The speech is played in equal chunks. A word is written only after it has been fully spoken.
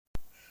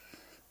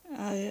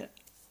I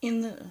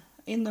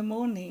in the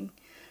morning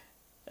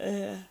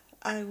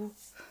I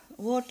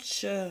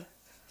watch the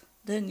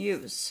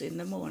news in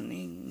the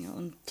morning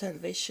on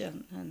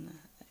television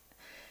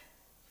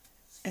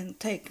and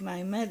take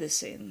my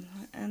medicine,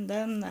 and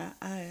then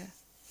I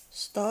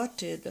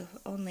started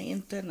on the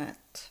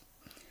internet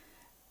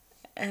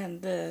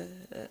and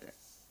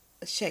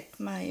check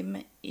my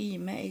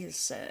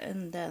emails,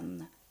 and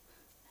then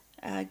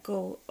I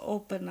go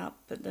open up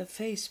the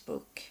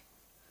Facebook,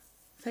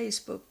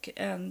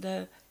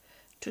 and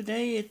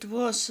today it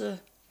was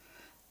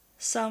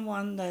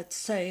someone that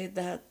say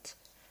that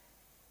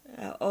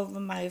of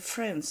my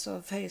friends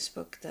on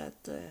Facebook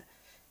that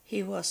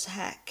he was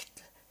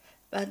hacked,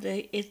 but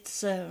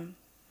it's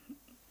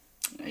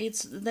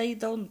they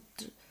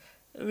don't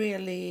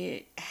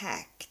really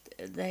hack,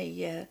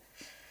 they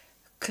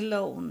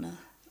clone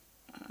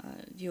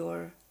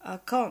your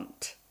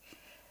account,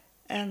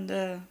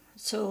 and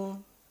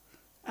so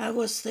I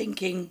was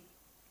thinking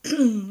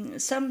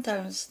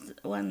sometimes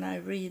when I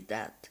read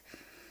that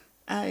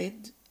I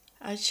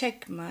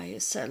check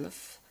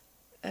myself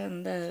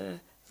and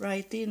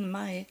write in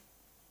my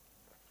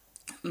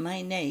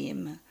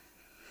name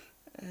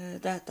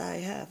that I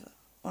have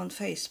on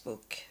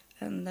Facebook,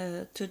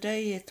 and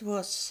today it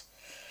was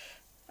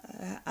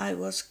I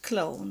was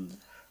cloned,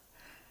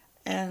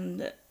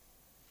 and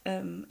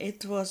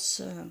it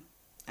was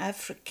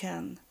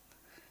African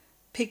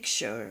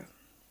picture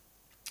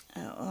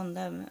on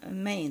the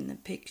main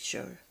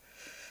picture,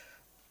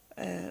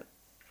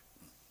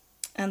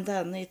 and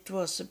then it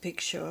was a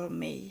picture of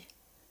me,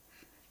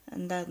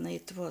 and then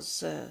it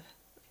was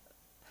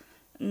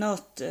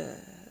not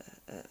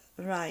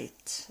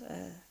right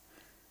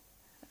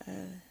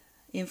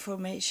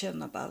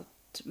information about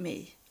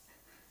me.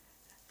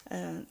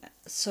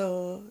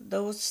 So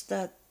those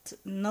that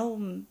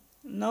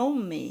know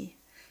me,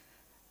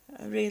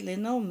 really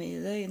know me,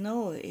 they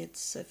know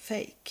it's a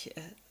fake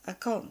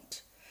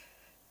account.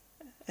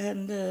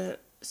 And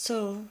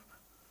so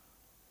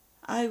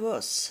I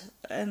was,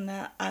 and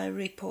I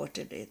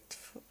reported it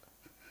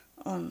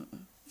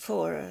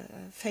for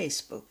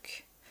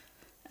Facebook,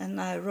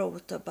 and I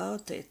wrote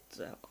about it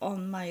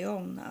on my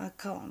own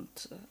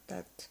account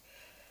that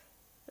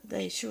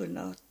they should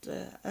not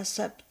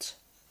accept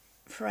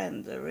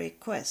friend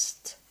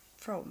request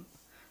from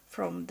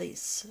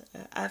these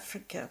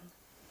African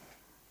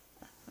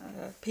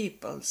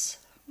peoples.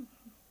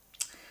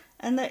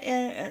 And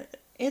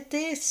it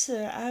is,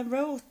 I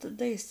wrote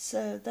this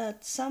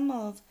that some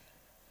of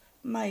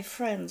my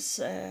friends,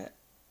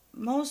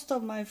 most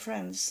of my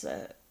friends,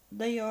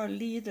 they are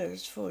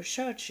leaders for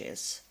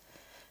churches,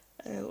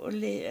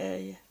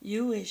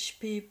 Jewish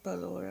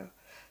people, or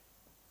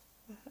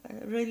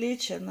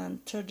religion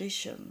and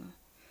tradition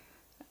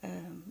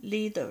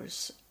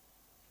leaders,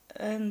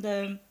 and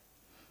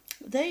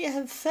they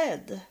have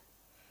fed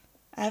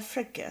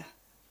Africa.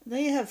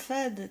 They have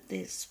fed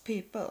these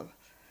people.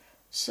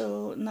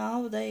 So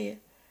now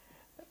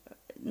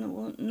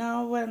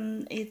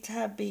when it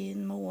have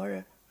been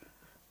more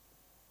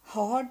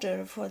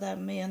harder for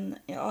them in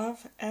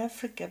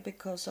Africa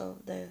because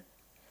of the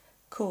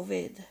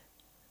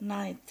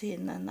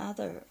COVID-19 and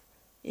other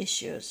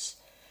issues,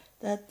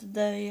 that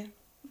they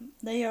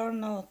are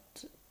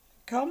not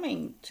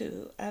coming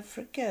to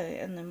Africa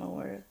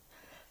anymore.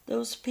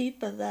 Those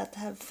people that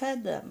have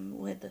fed them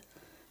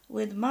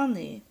with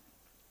money,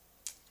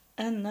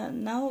 and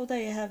now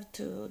they have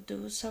to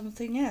do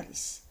something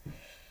else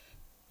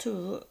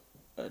to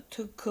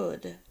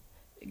could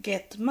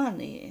get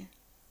money,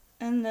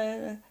 and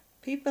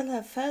people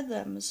have fed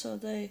them so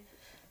they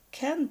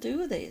can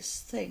do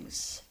these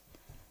things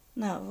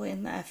now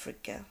in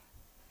Africa.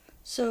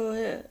 So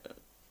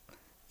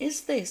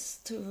is this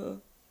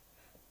to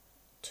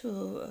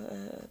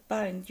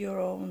bind your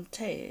own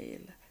tail,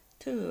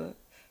 to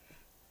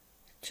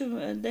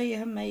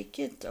they make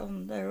it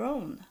on their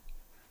own,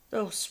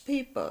 those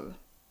people,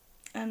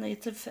 and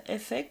it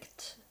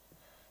affects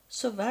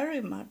so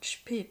very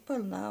much people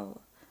now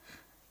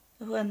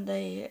when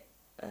they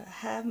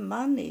have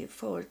money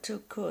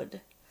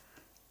could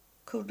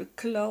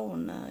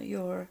clone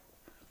your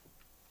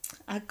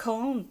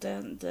account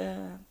and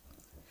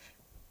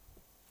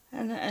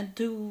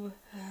do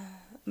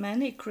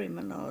many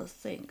criminal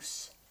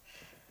things,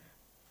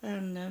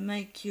 and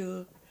make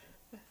you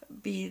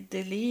be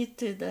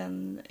deleted,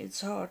 and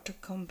it's hard to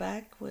come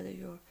back with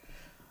your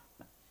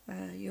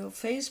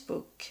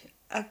Facebook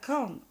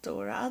account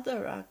or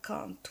other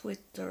account,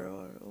 Twitter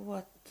or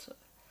what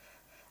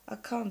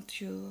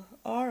account you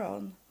are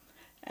on,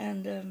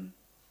 and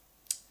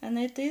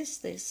it is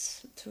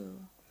this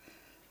to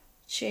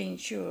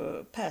change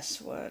your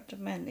password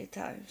many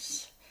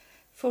times.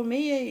 For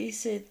me,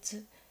 is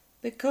it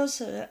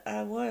because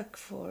I work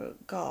for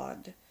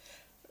God,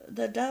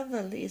 the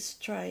devil is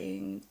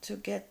trying to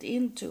get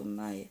into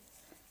my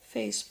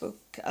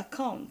Facebook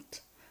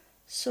account.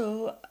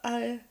 So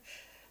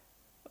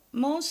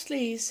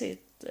mostly is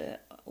it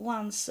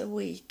once a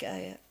week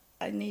I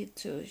need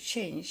to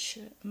change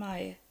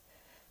my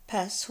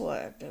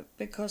password,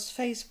 because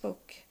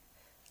Facebook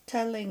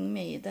telling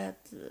me that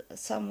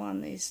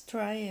someone is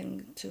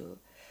trying to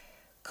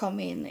come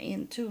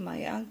into my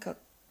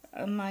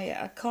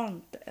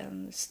account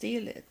and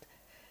steal it.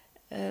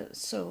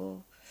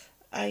 So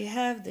I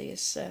have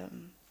this.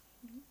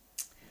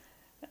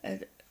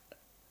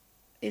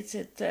 Is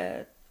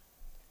it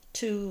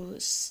to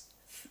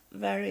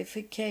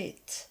verify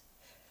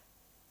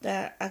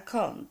the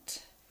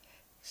account?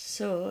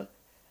 So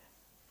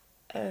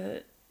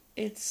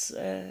it's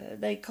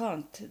they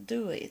can't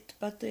do it,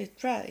 but they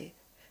try,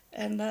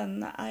 and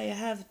then I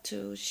have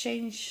to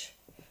change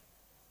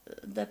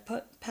the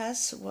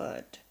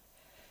password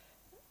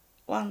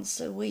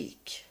once a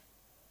week,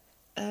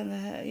 and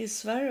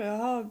it's very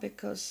hard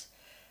because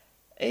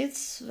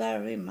it's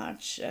very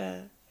much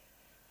a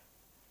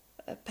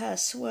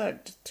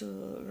password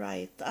to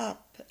write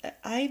up.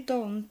 I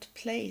don't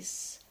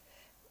place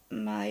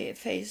my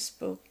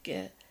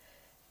Facebook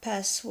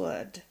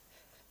password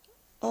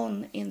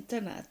on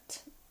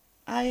internet.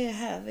 I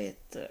have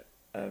it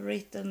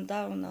written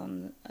down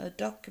on a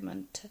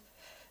document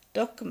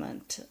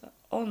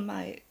on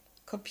my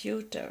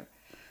computer,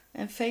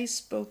 and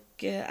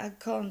Facebook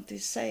account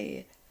is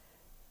say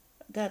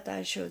that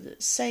I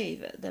should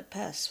save the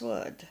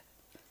password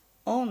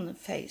on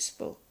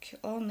Facebook,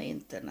 on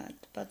internet,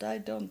 but I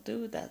don't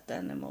do that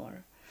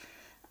anymore.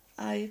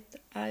 I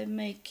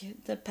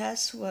make the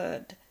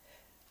password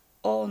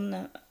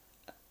on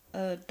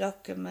a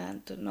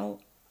document,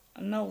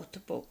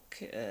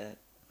 notebook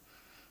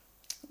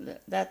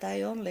that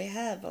I only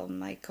have on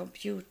my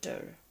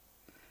computer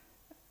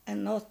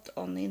and not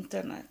on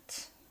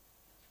internet.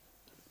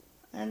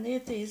 And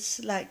it is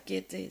like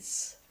it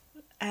is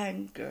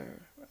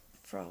anger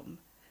from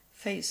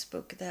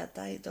Facebook that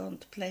I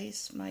don't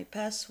place my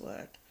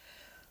password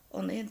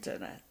on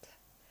internet.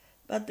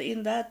 But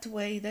in that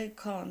way they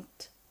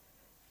can't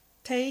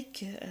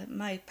take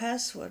my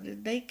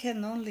password. They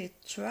can only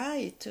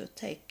try to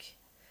take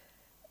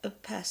a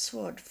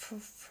password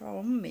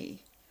from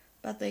me,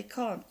 but they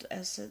can't,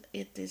 as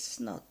it is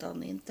not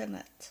on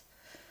internet.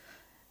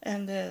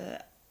 And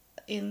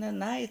in the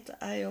night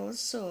I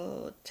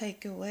also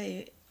take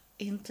away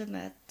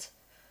internet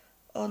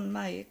on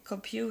my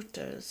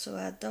computer, so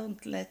I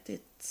don't let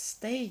it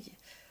stay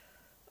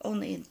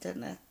on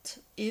internet,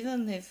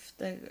 even if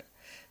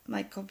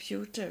my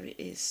computer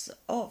is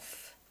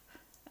off.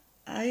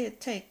 I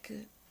take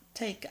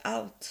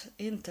out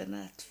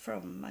internet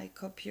from my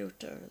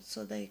computer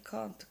so they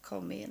can't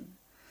come in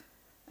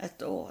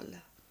at all.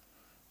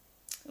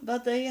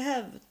 But they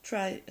have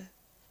tried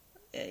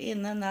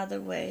in another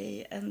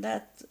way, and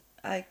that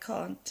I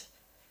can't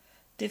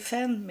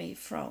defend me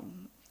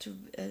from, to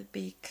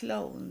be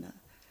cloned.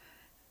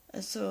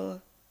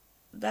 So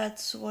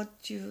that's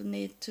what you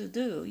need to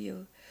do.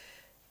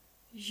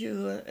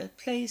 You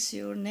place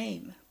your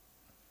name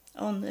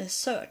on a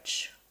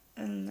search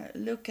and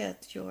look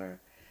at your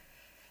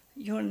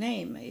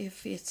name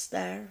if it's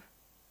there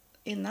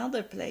in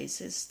other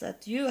places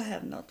that you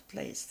have not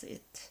placed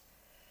it.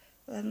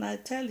 And I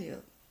tell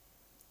you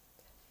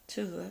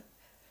to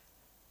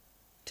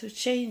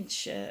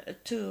change,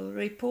 to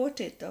report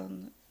it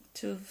on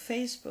to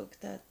Facebook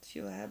that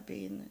you have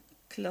been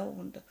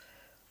cloned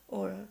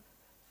or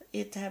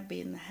it have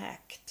been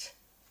hacked.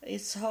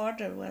 It's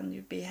harder when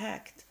you be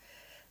hacked.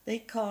 They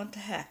can't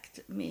hack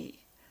me.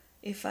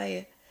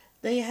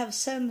 They have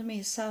sent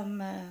me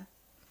some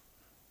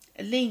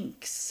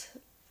links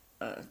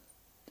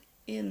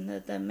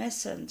in the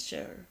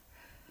messenger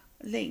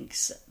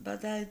links,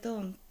 but I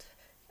don't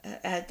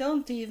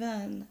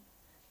even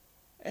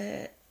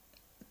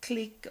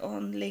click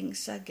on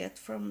links I get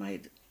from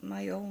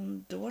my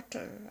own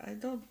daughter. I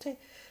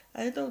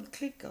don't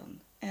click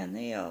on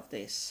any of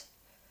this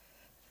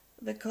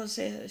because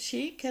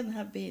she can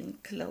have been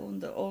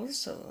cloned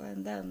also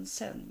and then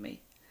send me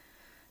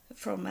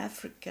from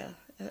Africa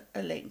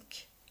a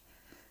link,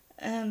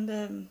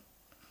 and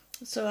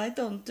so I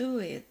don't do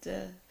it.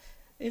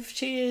 If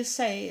she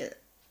say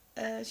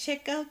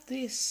check out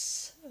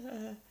this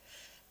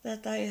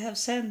that I have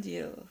sent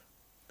you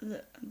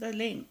the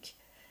link,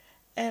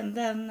 and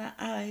then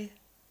I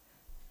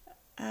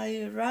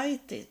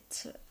write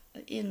it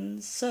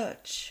in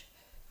search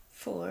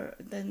for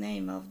the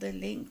name of the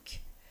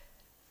link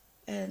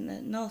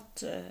and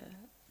not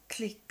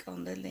click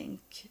on the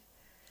link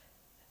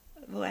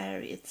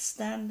where it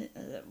says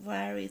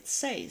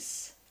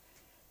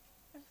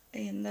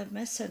in the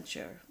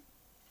messenger.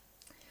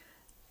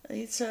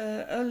 It's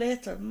a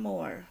little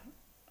more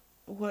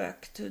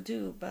work to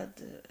do,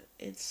 but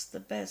it's the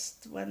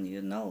best when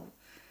you know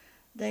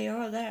they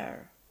are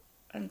there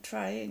and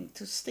trying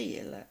to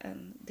steal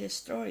and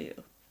destroy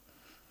you.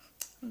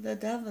 The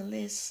devil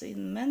is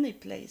in many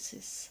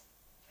places.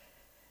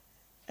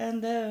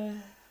 And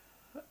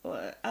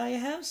I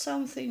have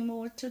something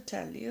more to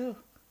tell you.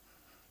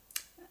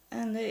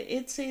 And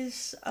it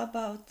is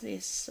about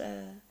this.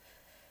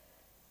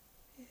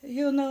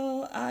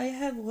 I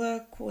have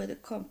worked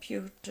with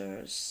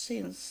computers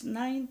since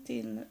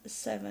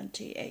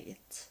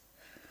 1978.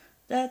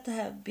 That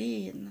have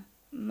been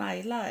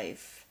my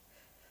life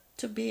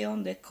to be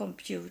on the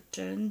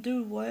computer and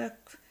do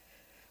work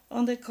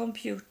on the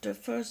computer.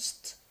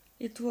 First,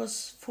 it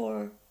was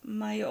for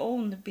my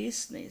own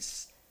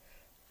business,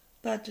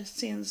 but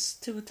since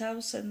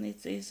 2000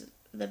 it is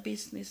the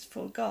business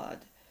for God.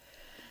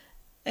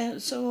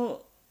 And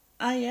so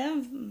I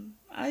have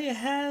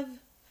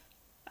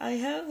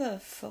a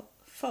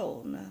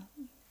phone,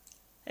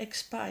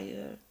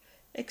 Xperia,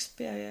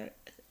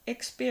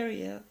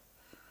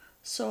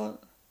 so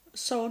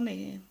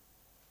Sony.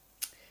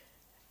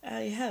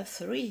 I have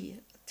 3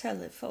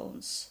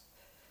 telephones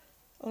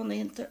on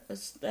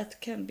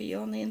that can be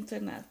on the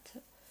internet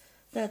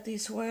that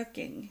is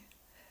working,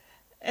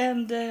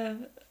 and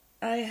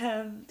I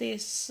have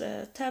this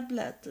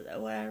tablet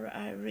where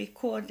I'm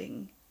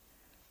recording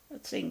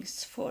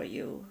things for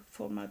you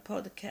for my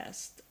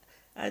podcast.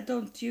 I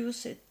don't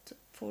use it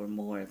for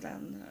more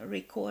than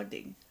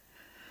recording,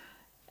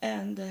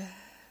 and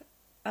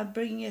I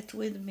bring it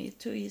with me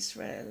to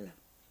Israel.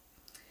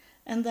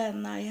 And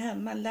then I have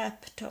my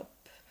laptop,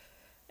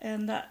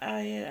 and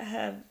I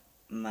have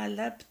my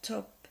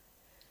laptop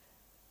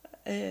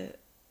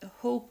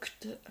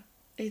hooked.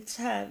 It's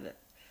have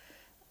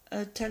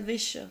a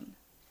television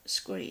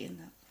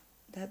screen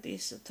that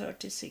is a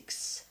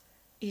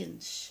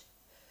 36-inch.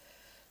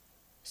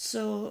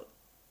 So,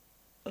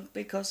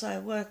 because I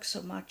work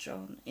so much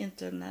on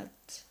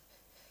internet,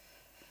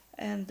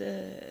 and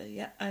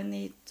I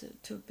need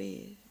to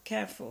be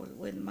careful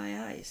with my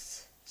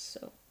eyes.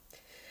 So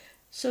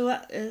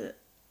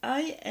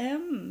I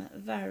am a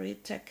very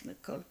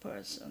technical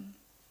person,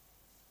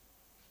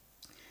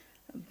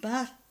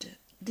 but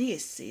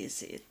this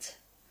is it,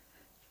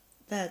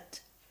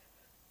 that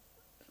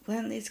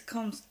when it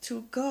comes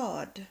to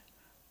God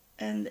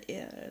and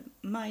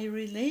my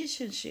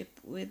relationship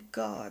with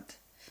God,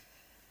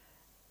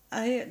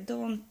 I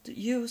don't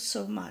use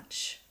so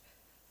much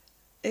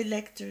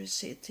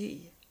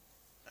electricity.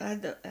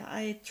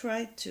 I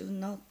try to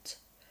not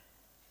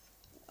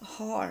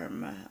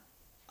harm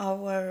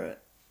our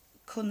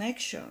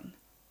connection.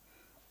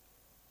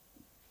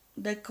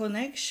 The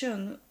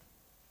connection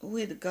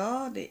with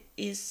God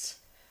is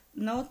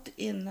not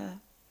in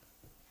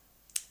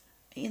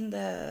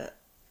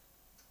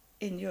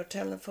your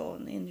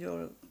telephone, in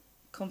your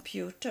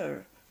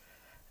computer.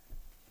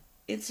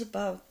 It's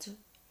about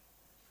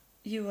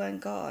you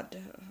and God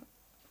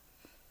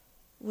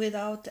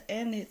without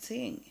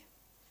anything.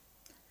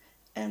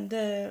 And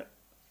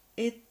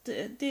it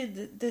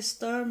did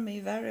disturb me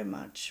very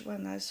much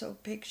when I saw a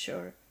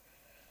picture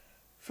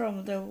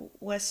from the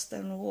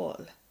Western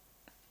Wall,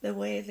 the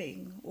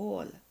Wailing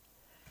Wall,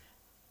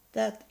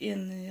 that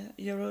in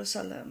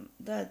Jerusalem,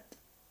 that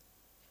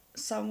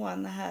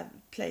someone had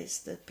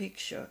placed a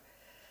picture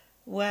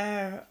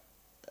where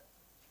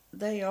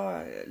they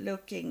are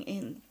looking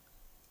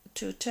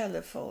into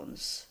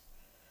telephones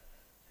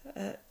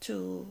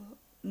to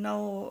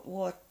know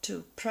what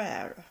to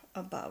pray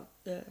about,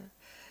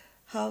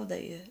 how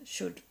they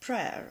should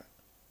pray,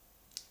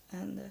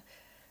 and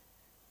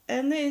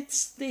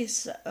it's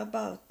this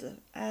about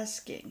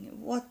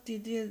asking, what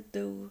did you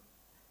do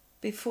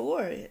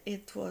before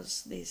it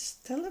was these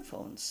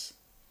telephones?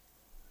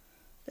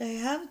 They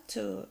have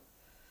to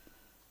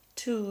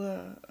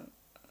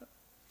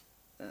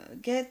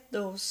get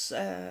those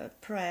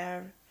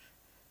prayer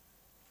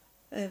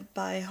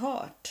by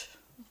heart.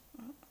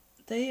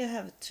 They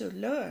have to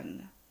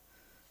learn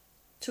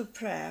to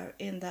pray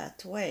in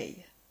that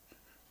way.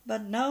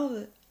 But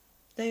now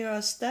they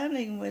are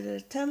standing with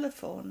a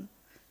telephone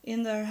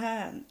in their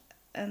hand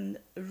and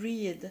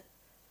read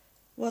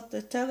what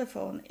the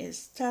telephone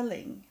is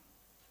telling.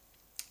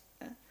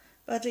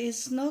 But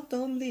it's not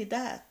only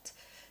that,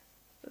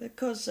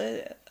 because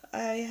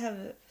I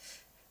have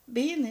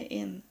been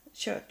in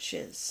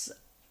churches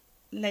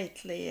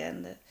lately,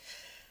 and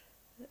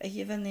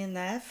even in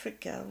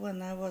Africa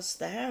when I was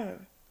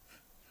there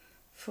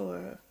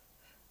for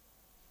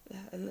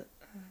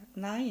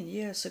 9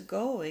 years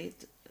ago,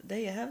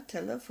 they have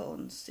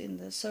telephones in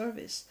the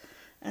service,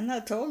 and I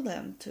told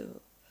them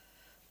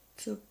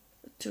to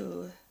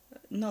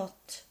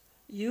not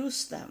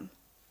use them,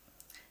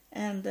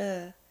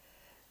 and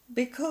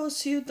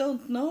because you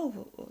don't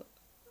know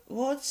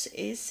what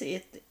is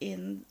it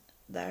in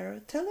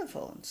their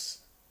telephones.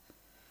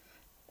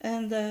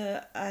 And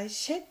I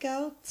check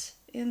out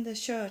in the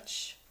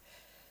church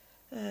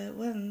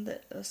when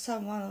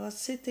someone was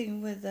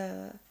sitting with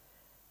a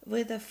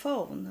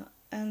phone,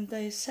 and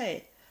they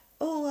say,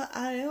 "Oh,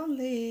 I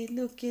only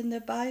look in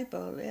the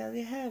Bible.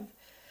 I have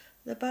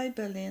the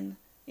Bible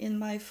in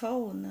my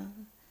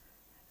phone.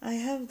 I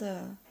have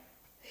the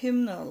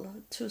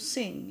hymnal to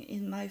sing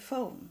in my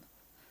phone."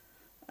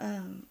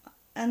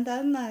 And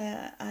then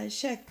I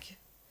check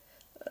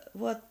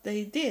what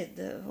they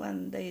did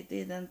when they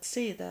didn't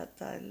see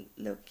that I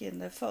look in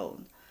the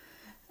phone.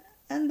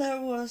 And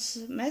there was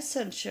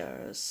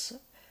messengers.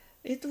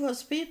 It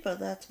was people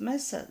that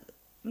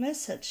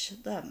message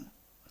them.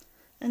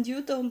 And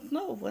you don't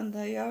know when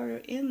they are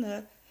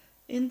in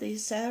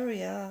this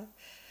area,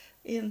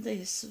 in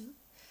this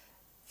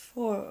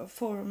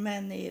for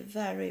many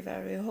very,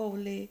 very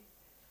holy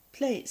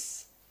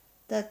place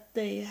that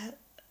they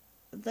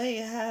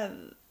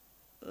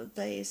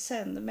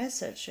send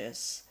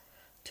messages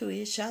to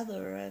each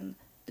other and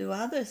do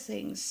other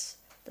things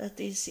that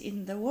is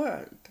in the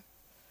world.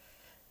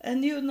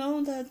 And you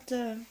know that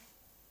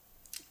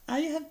I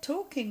have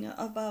talking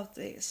about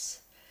this.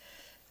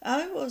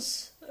 I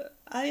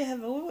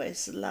have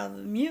always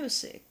loved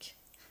music,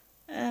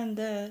 and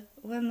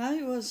when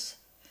I was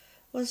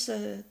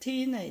a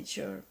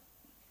teenager,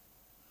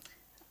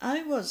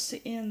 I was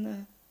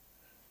in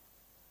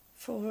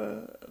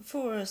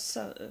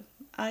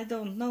I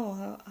don't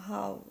know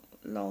how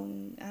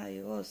long I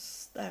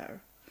was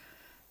there,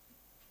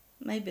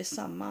 maybe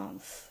some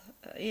month,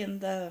 in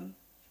the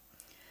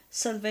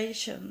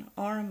Salvation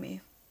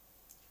Army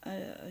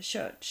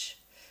church,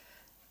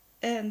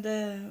 and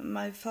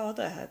my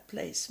father had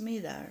placed me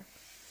there.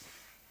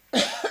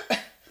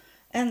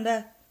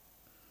 And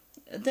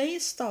they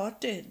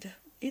started,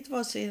 it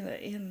was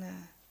in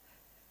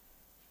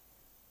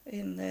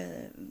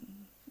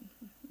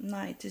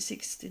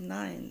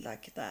 1969,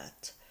 like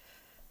that,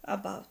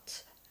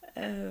 about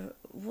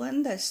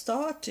when they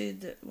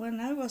started, when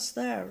I was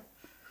there,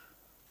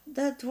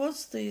 that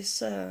was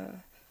this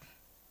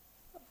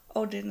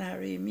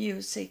ordinary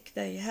music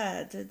they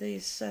had,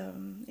 this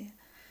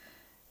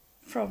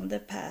from the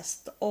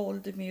past,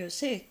 old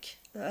music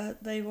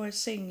they were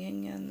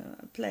singing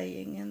and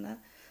playing, and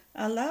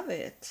I love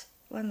it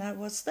when I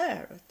was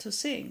there to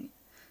sing.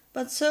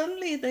 But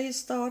suddenly they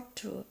start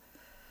to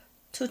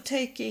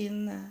take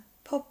in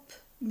pop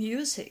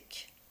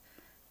music,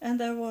 and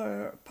there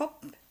were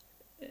pop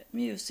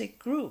music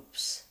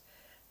groups,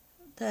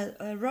 that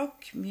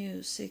rock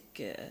music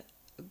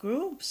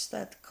groups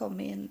that come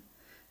in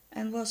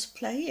and was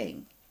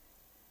playing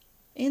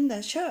in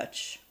the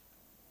church.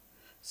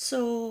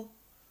 So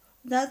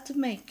that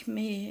make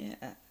me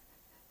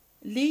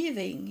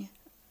leaving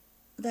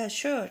the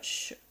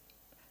church,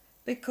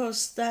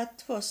 because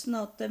that was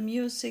not the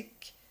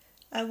music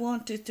I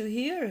wanted to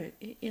hear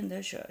in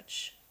the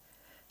church.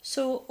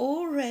 So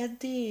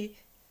already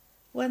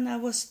when I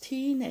was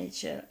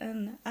teenager,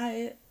 and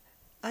I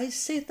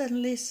sit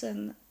and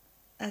listen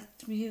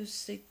at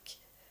music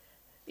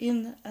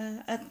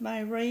at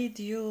my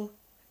radio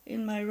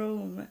in my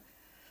room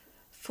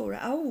for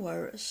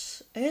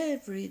hours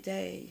every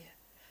day,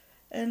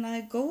 and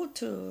I go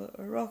to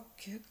a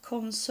rock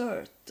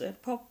concert, a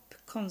pop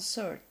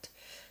concert.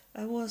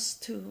 I was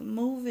to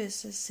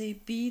movies, I see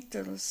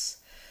Beatles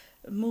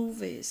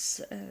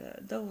movies,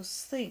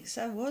 those things.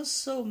 I was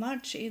so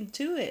much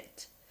into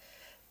it.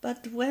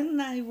 But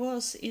when I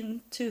was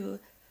into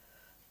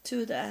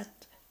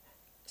that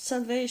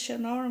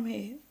Salvation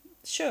Army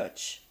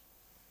church,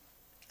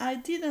 I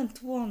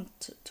didn't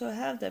want to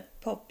have the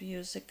pop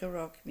music or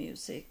rock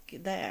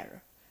music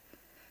there.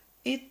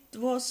 It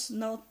was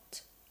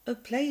not a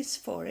place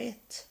for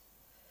it.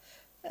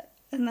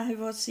 And I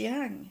was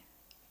young.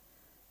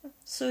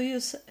 So you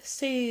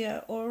see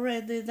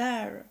already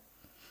there,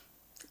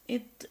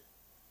 it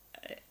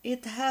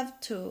have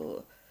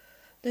to,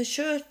 the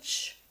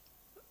church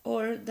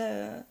or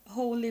the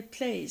holy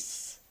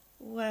place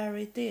where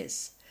it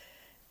is,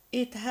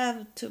 it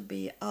have to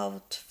be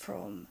out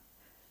from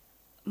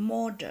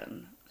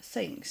modern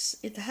things.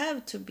 It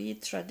have to be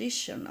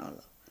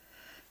traditional.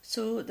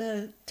 So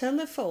the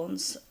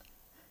telephones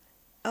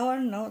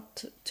are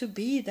not to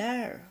be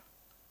there.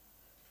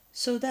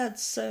 So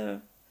that's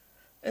a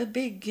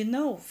big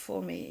no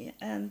for me.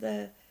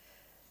 And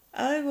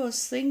I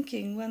was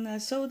thinking when I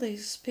saw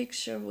this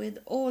picture with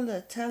all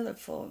the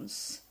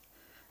telephones,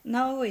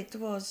 now it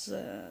was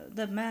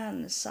the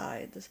man's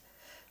side,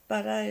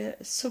 but I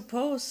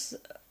suppose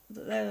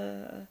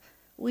the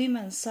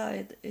women's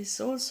side is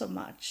also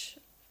much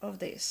of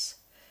this.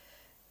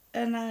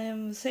 And I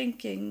am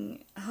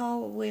thinking, how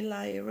will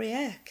I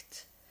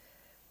react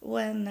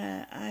when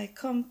I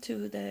come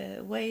to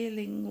the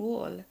Wailing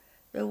Wall,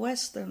 the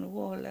Western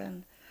Wall,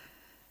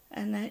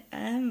 and I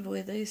am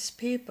with these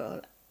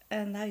people,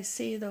 and I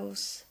see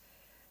those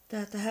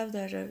that have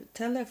their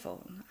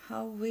telephone.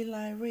 How will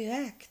I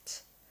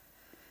react?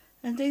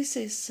 And this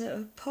is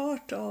a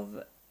part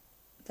of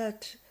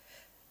that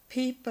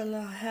people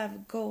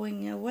have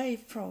going away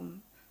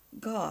from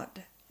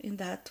God in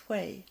that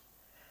way.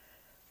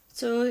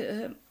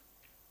 So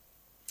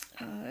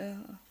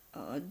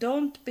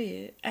don't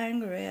be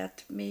angry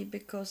at me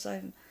because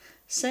I'm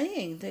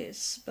saying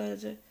this,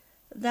 but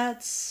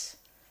that's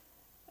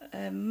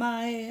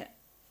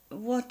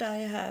what I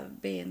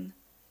have been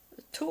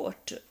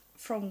taught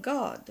from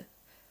God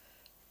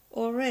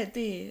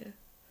already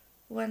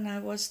when I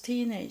was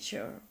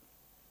teenager.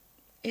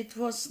 It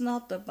was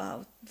not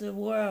about the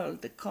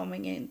world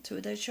coming into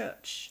the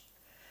church.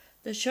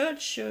 The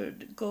church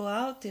should go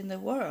out in the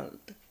world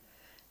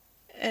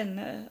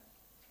and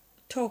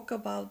talk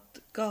about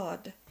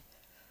God.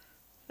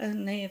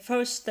 And the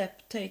first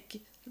step,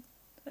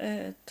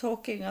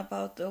 talking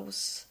about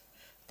those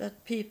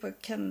that people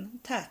can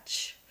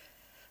touch,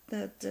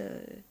 that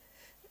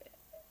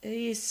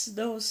is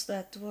those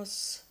that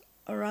was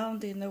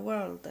around in the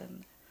world,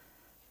 and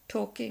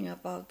talking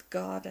about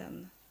God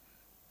and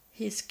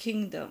his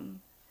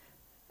kingdom.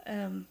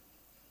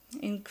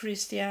 In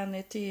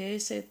Christianity,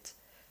 is it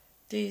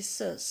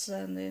Jesus,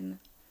 and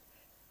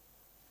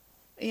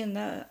in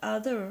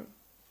other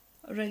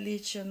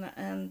religion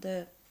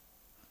and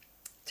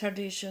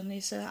tradition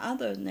is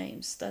other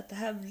names that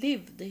have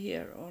lived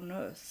here on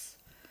earth.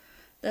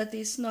 That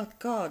is not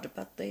God,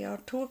 but they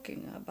are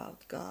talking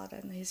about God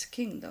and his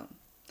kingdom.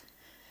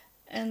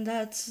 And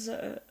that's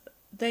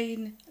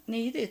they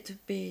needed to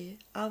be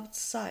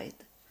outside,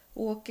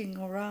 walking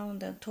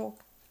around and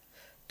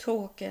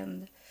talk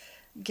and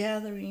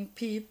gathering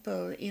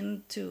people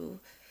into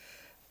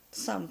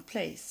some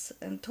place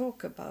and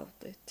talk about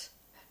it.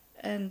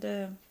 And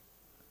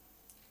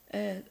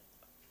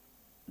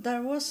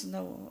there was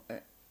no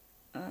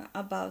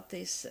about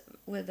this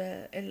with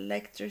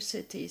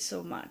electricity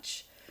so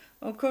much.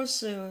 Of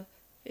course,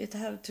 it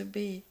had to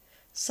be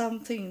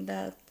something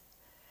that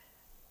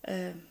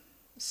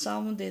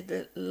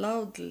sounded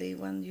loudly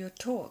when you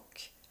talk.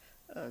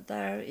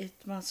 There it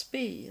must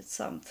be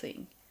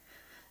something.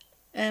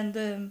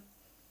 And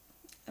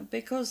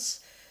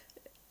because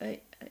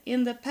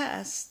in the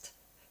past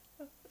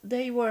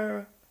they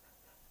were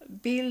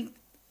built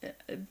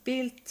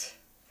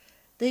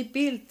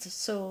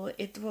so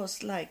it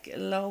was like a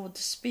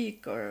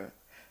loudspeaker.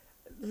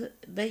 The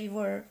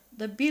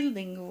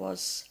building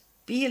was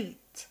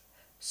built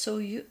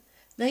so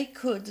they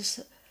could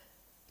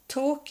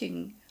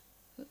talking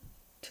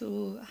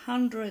to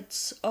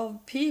hundreds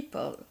of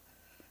people,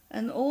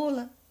 and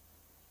all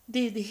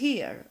did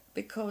hear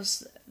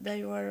because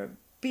they were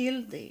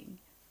building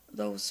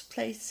those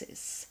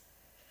places.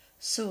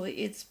 So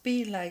it's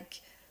be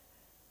like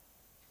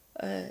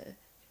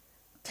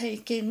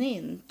taking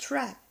in,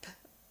 trap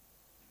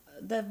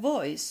the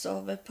voice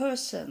of a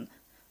person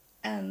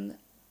and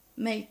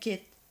make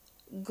it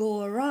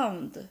go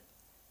around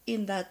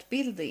in that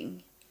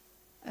building.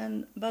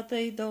 But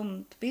they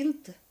don't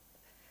build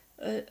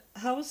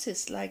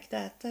houses like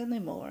that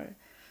anymore.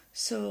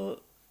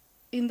 So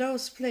in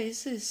those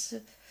places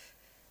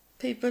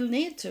people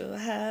need to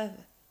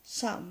have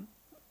some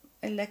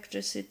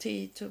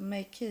electricity to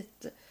make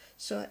it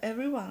so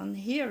everyone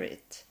hear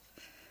it,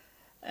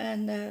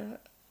 and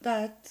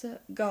that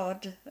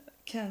God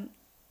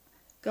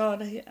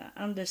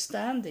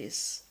understand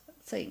these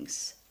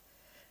things,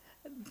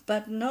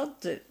 but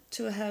not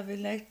to have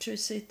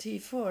electricity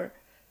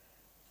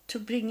to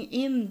bring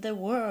in the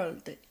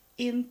world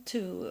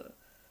into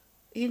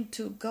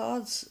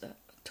God's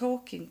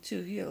talking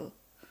to you,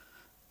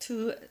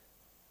 to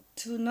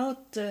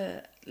not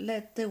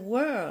let the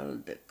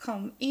world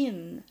come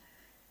in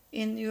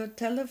your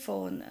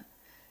telephone,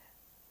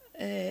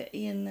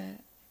 in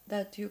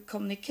that you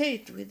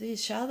communicate with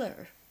each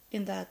other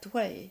in that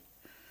way.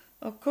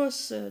 Of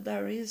course,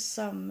 there is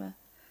some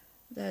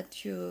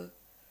that you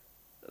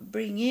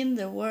bring in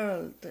the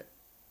world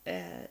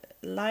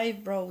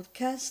live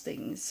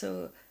broadcasting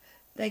so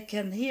they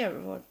can hear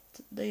what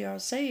they are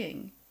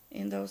saying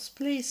in those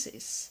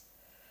places.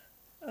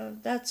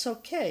 That's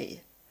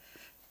okay.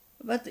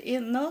 But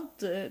not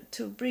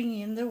to bring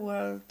in the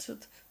world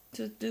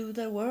to do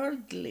the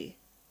worldly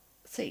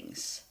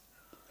things.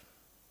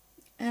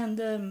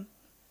 And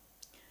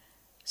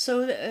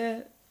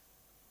so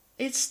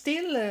it's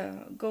still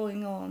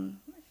going on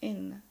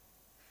in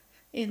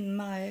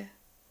my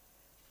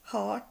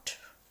heart,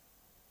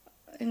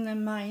 in a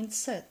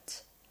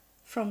mindset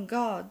from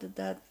God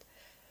that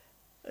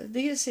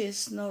this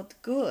is not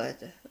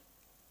good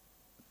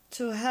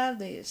to have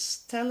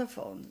this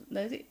telephone.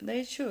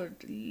 They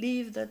should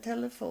leave the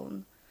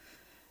telephone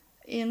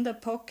in the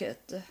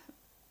pocket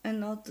and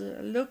not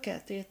look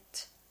at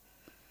it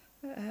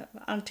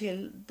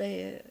until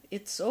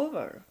it's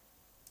over.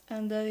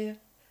 And they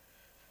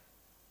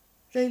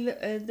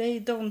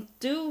don't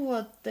do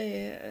what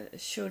they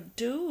should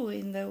do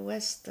in the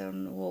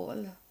Western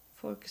Wall,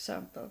 for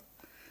example,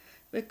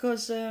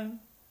 because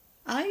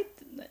I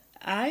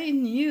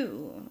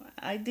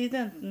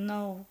didn't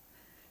know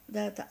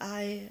that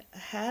I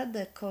had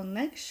a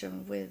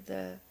connection with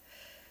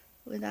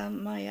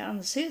my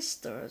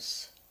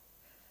ancestors.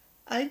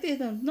 I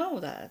didn't know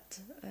that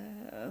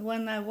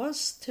when I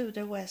was to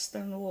the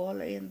Western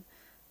Wall in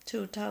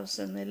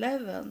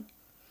 2011.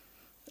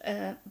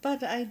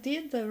 But I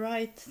did the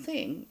right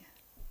thing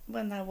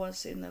when I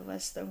was in the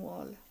Western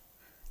Wall.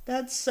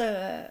 That's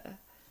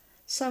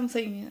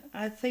something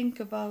I think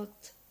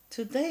about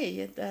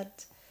today,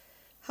 that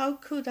how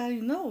could I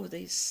know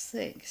these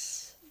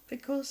things?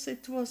 Because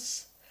it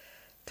was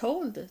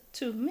told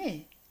to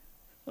me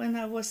when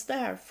I was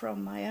there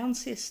from my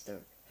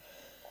ancestor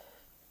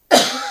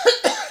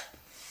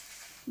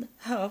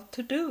how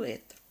to do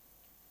it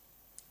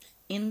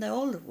in the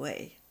old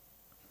way.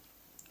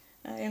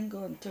 I am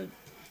going to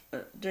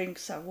drink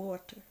some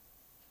water.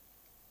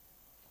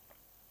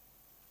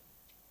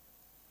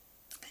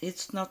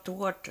 It's not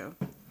water,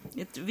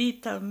 it's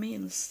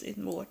vitamins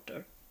in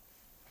water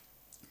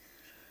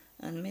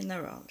and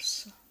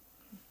minerals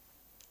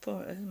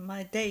for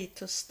my day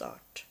to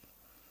start.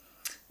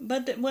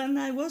 But when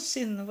I was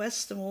in the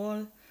Western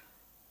Wall,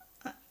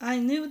 I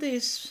knew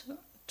this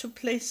to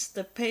place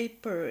the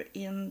paper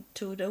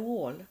into the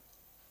wall,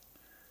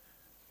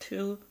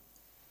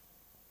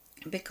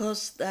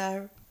 because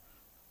there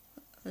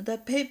the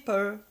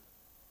paper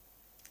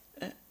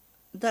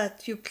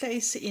that you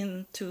place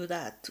into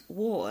that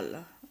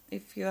wall,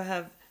 if you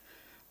are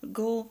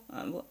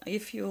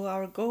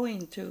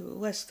going to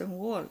Western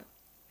Wall,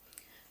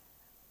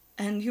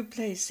 and you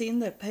place in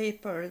the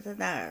paper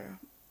there,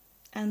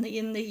 and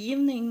in the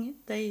evening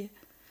they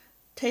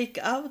take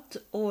out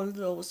all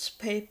those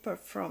paper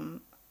from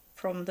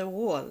the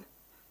wall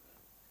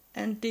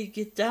and dig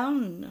it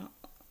down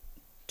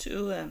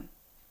to a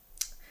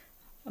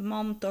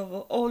Mount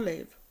of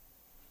Olive,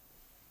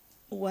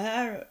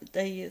 where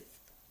they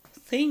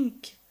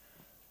think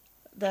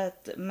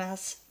that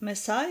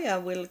Messiah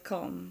will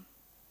come.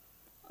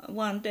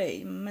 One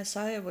day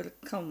Messiah will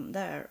come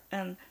there,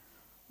 and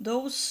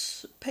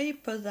those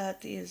paper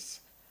that is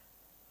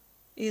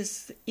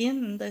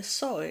in the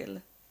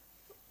soil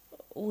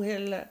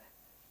will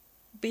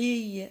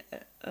be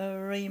a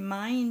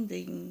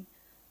reminding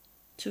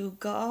to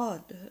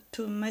God,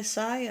 to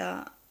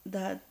Messiah,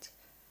 that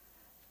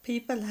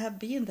people have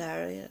been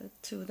there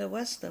to the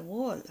Western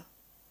Wall,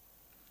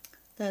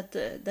 that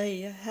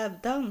they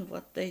have done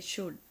what they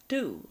should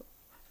do,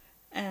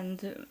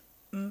 and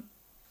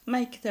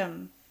make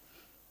them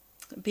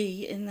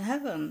be in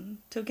heaven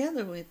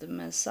together with the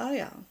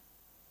Messiah.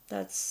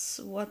 That's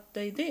what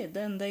they did,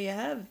 and they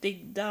have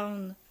digged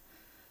down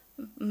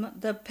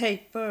the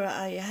paper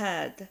I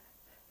had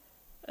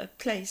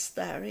placed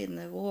there in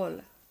the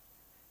wall.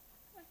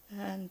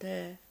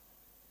 And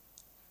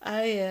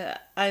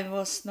I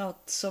was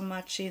not so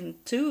much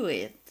into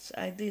it.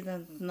 I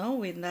didn't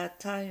know in that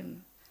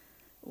time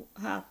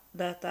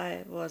that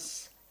I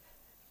was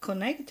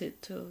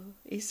connected to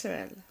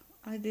Israel.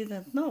 I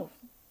didn't know.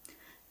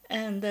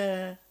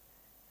 And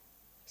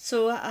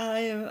so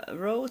I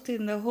wrote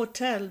in the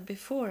hotel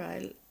before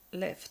I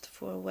left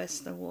for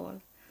Western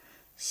Wall.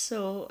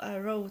 So I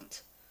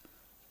wrote,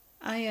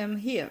 "I am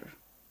here."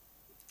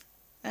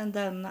 And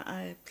then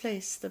I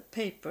placed the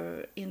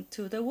paper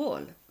into the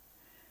wall.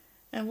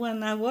 And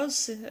when I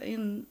was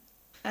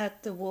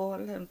at the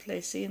wall and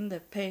placed in the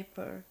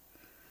paper,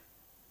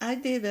 I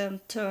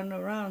didn't turn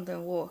around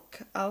and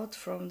walk out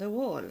from the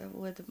wall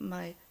with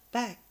my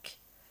back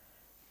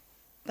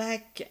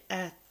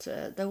at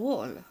the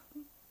wall.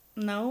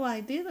 No,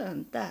 I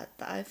didn't that.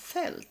 I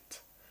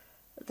felt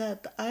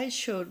that I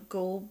should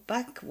go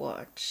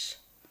backwards.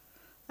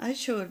 I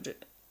should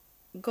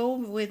go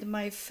with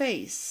my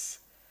face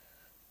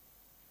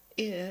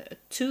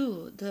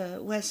to the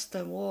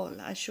Western Wall.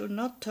 I should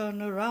not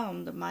turn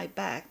around my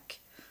back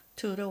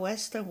to the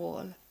Western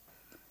Wall.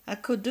 I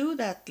could do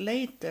that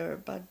later,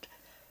 but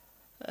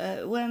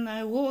when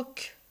I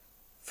walk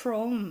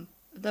from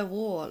the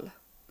wall,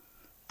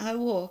 I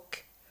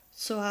walk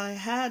so I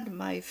had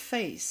my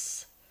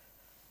face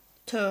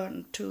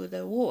turned to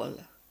the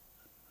wall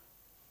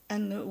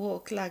and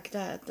walk like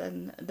that.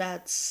 And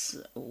that's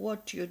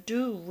what you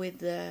do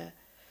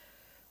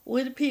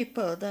with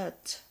people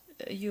that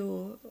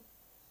you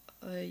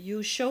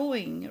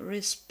showing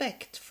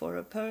respect for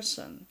a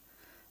person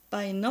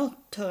by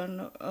not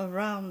turn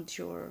around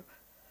your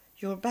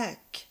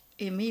back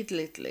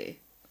immediately.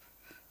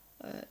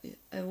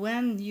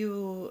 When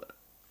you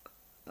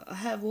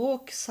have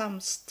walked some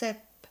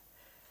step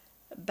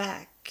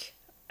back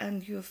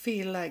and you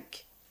feel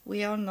like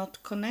we are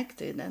not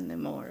connected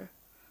anymore,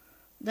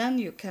 then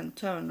you can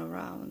turn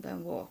around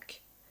and walk.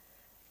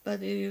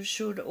 But you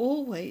should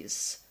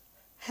always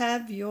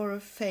have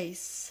your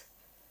face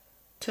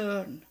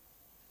turn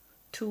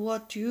to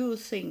what you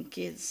think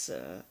is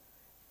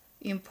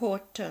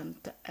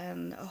important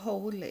and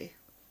holy.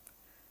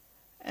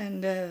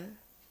 And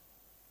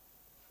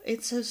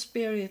it's a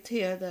spirit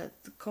here that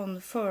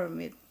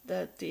confirm it,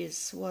 that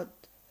is what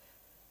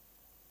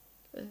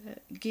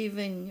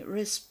giving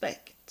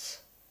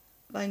respect,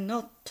 by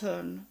not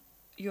turn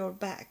your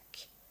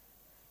back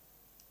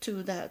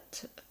to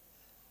that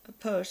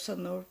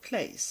person or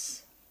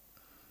place.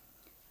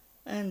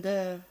 And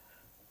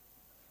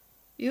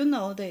you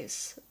know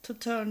this, to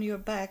turn your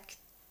back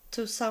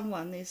to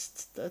someone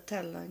is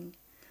telling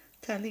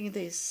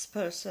this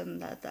person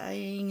that I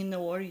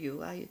ignore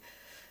you, I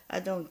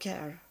don't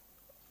care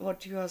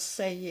what you are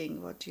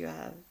saying, what you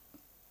have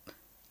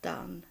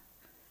done.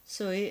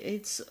 So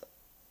it's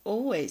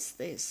always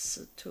this,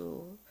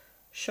 to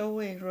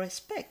showing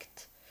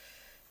respect.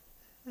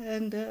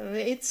 And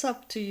it's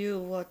up to you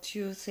what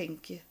you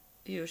think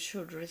you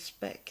should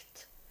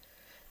respect.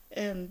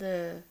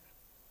 And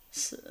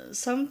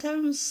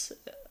sometimes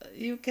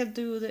you can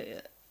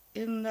do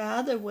in the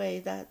other way,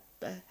 that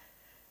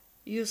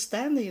you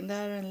standing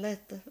there and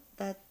let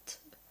that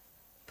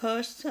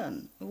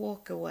person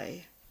walk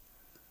away,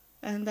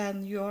 and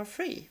then you are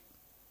free.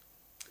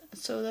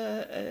 So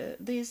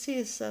this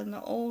is an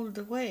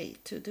old way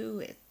to do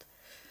it.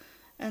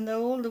 And the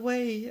old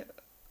way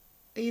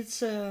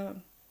is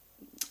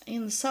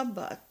in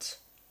Sabbath.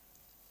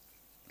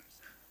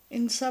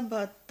 In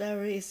Sabbath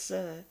there is,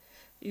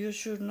 you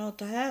should not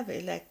have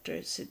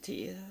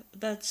electricity.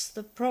 That's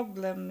the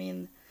problem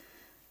in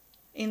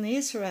in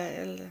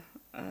Israel,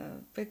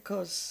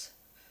 because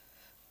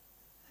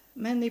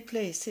many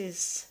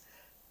places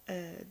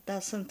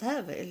doesn't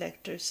have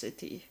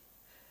electricity,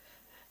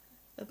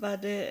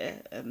 but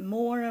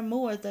more and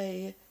more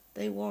they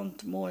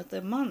want more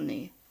the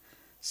money,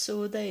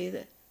 so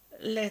they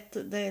let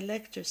the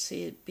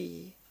electricity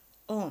be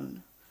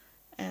on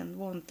and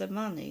want the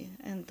money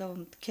and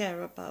don't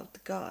care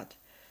about God,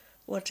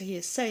 what he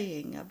is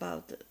saying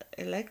about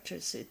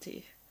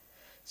electricity.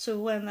 So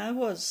when I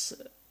was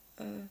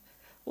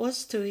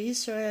to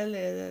Israel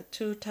in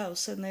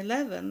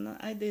 2011,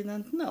 I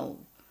didn't know,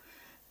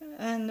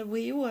 and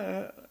we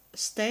were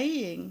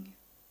staying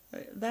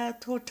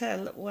that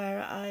hotel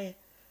where I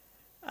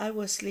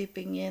was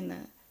sleeping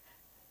in.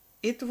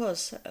 It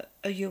was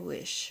a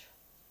Jewish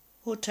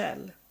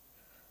hotel,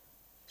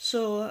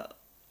 so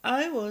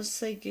I was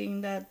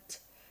thinking that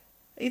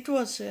it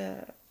was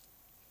a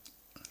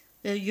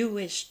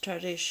Jewish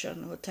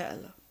tradition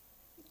hotel,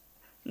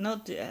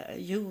 not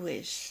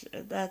Jewish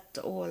that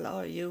all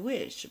are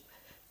Jewish,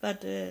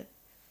 but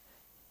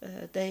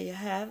they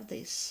have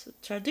this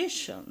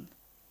tradition,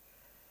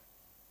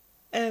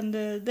 and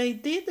they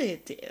did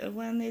it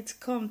when it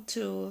come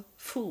to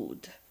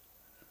food.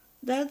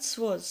 That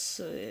was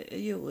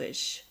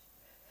Jewish,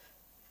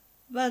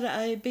 but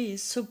I be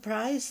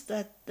surprised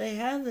that they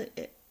have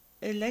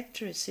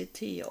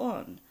electricity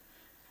on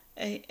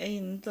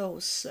in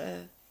those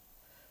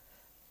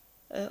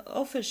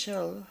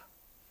official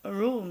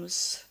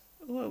rooms.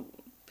 Well,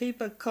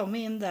 people come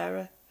in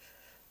there,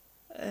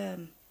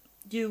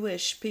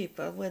 Jewish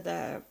people with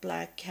their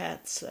black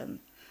hats and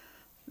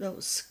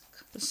those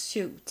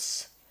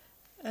suits,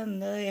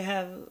 and they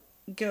have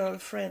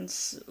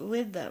girlfriends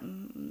with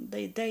them.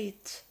 They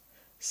date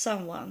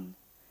someone.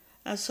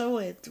 And so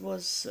it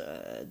was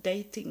a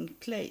dating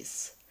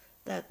place,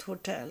 that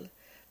hotel,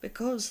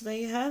 because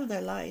they have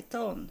the light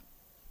on.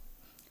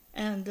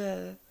 And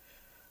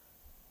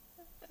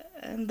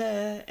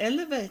the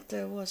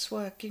elevator was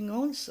working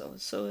also,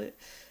 so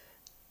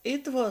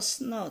it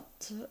was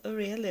not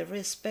really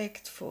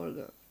respect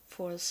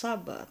for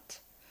Sabbath.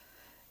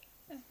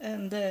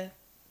 And the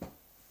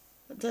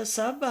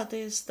Sabbath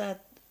is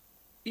that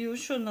you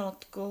should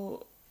not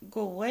go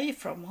away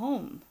from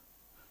home.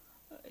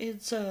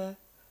 It's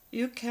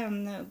you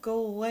can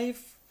go away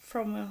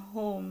from a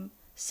home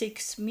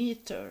 6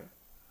 meters.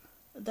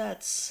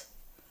 That's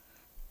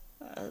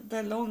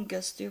the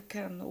longest you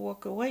can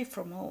walk away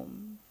from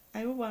home.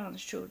 Everyone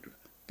should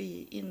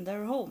be in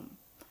their home,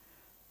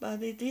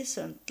 but it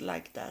isn't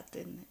like that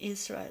in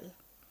Israel.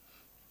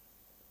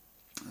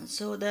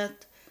 So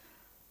that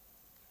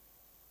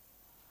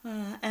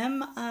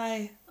am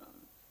I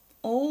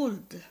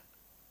old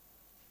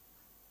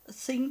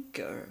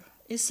thinker?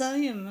 Is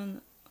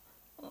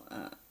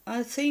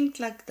I think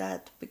like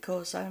that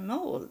because I'm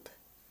old?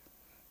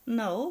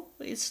 No,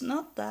 it's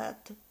not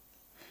that.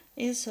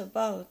 It's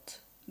about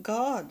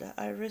God.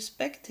 I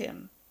respect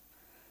him,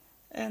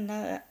 and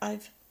I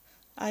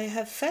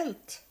have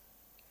felt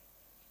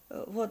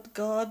what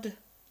God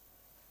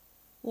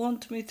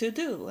wants me to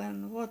do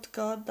and what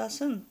God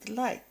doesn't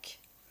like.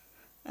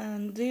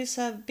 And these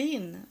have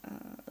been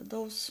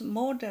those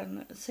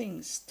modern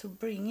things to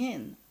bring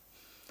in.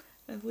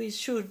 We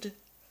should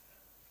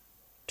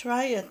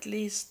try at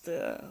least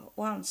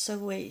once a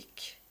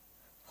week,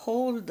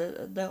 hold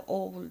the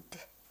old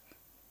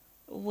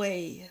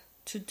way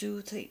to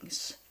do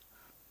things.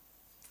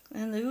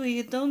 And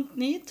we don't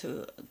need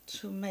to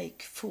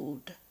make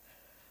food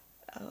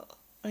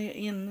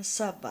in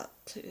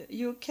Sabbath.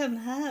 You can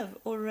have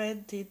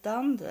already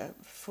done the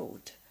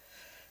food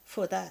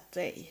for that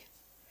day.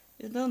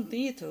 You don't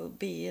need to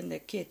be in the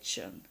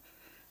kitchen,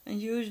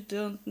 and you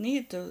don't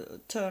need to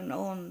turn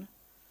on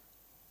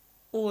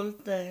all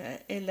the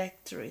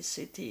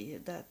electricity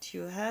that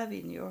you have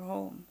in your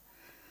home.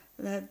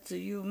 That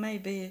you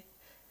maybe,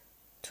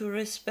 to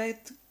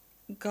respect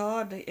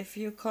God, if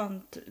you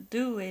can't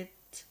do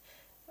it,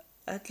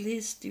 at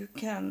least you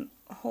can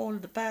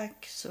hold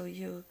back so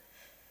you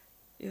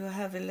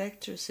have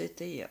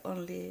electricity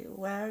only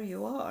where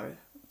you are,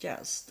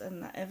 just,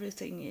 and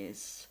everything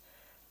is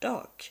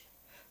dark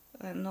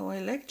and no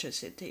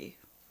electricity.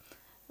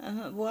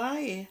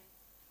 Why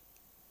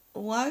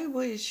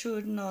we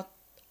should not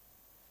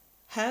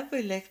have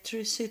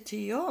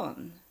electricity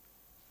on?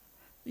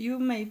 You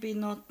maybe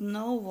not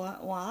know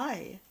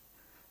why,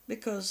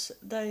 because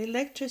the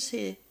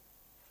electricity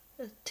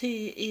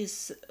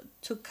is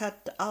to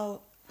cut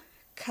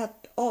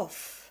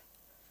off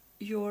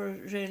your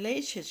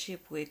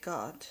relationship with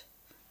God.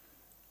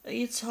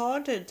 It's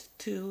harder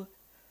to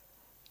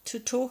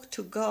talk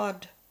to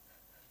God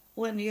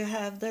when you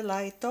have the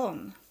light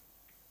on,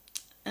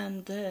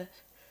 and a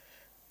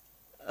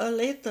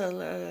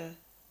little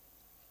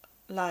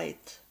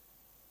light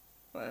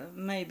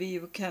maybe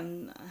you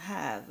can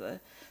have,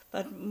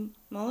 but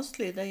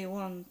mostly they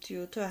want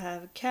you to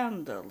have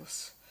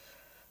candles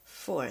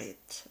for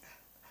it.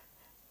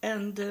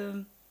 And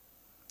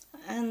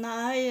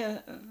I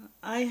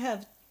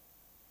have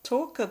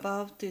talked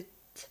about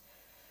it,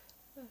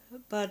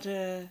 but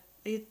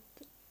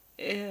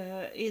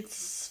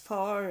it's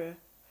far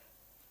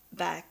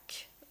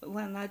back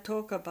when I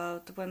talk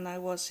about when I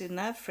was in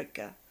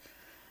Africa,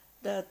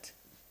 that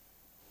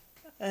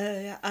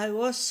I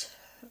was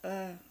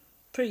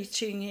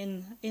preaching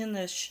in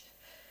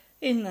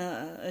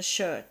a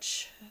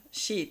church,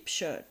 sheep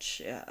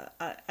church,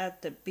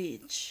 at the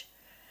beach,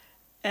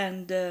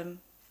 and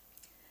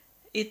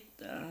it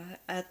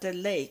at the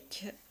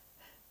lake,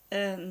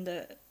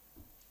 and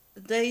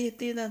they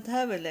didn't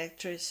have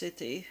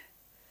electricity.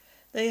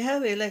 They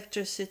have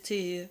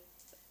electricity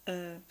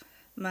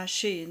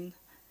machine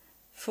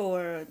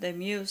for the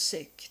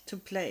music to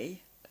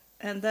play,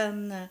 and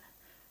then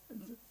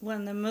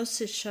when the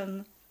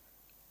musician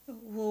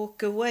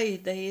walk away,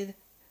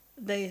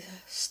 they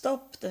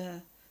stop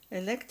the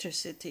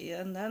electricity,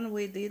 and then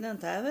we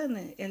didn't have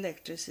any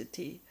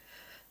electricity.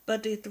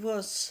 But it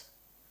was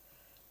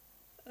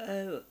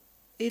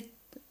it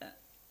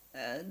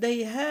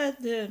they had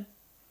the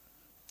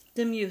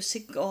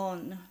music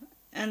on,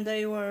 and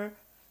they were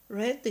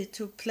ready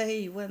to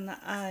play when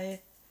I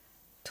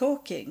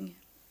talking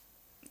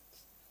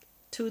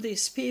to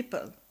these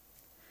people.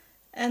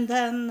 And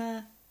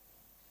then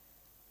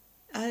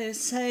I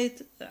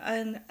said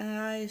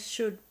I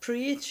should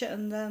preach,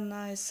 and then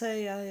I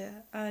say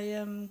I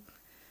am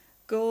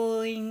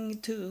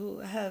going to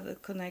have a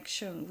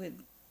connection with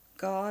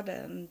God,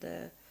 and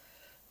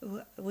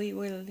we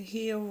will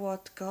hear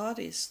what God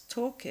is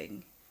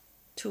talking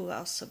to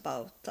us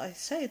about, I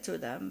say to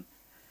them.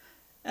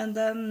 And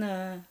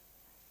then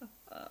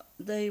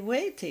they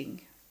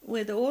waiting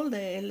with all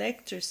the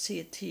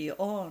electricity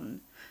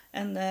on,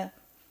 and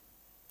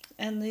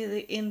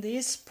in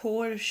this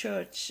poor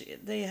church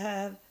they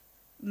have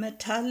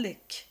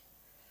metallic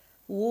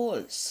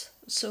walls,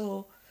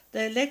 so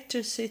the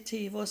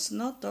electricity was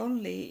not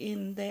only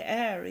in the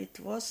air, it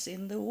was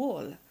in the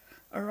wall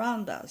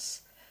around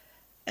us.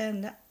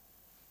 And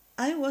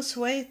I was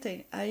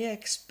waiting. I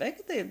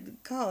expected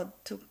God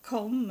to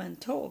come and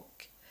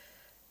talk.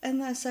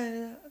 And I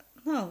said,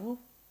 no,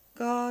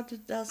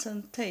 God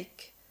doesn't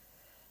take.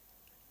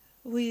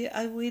 We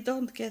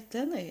don't get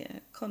any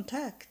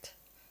contact.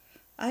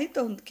 I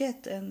don't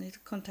get any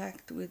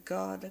contact with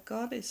God.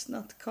 God is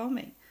not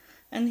coming.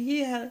 And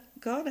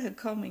God had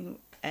coming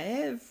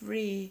in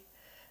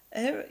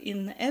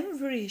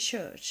every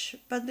church.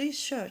 But this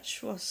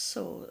church was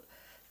so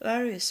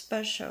very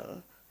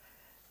special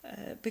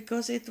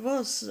because it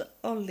was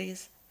only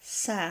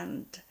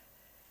sand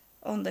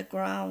on the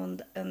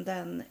ground and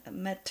then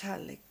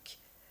metallic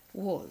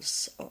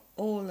walls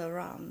all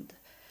around.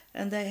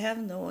 And they have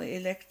no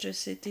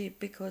electricity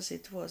because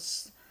it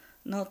was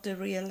not a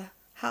real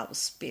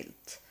house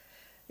built.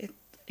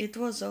 It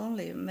was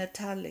only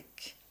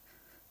metallic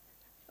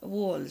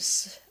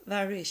walls,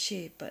 very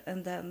cheap,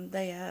 and then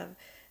they have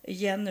a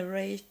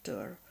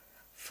generator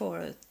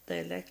for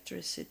the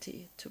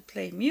electricity to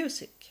play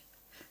music.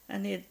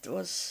 And it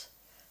was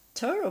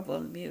terrible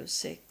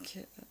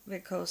music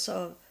because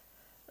of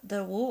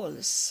the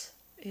walls.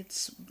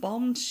 It's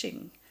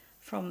bouncing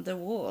from the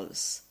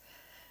walls.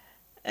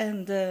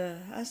 And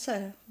I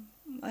said,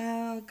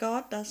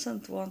 God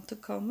doesn't want to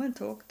come and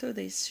talk to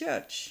this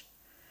church.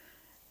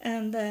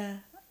 And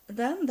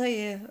then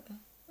they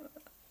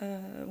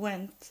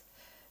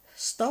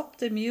stopped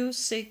the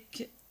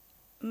music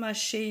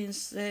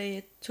machines,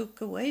 they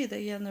took away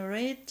the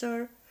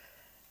generator,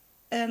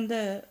 and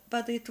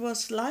but it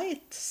was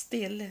light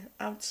still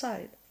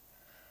outside.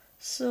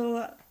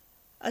 So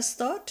I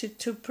started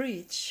to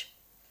preach,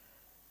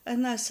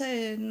 and I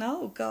say,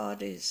 now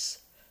God is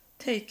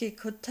taking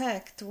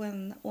contact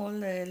when all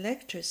the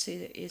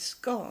electricity is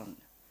gone.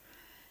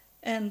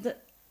 And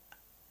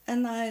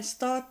I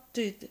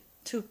started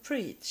to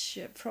preach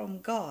from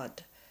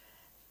God,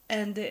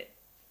 and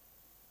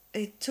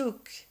it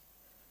took,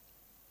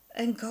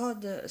 and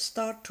God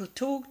started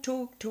to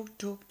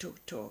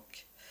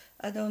talk.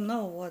 I don't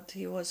know what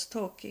he was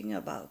talking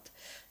about,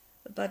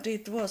 but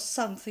it was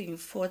something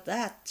for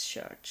that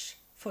church,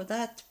 for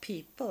that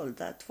people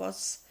that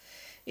was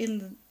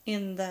in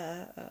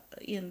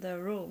the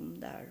room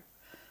there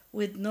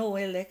with no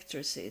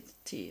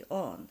electricity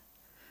on.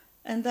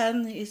 And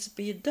then it's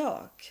be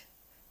dark,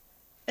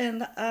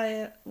 and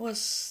I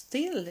was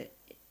still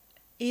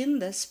in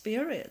the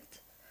spirit,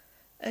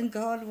 and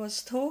God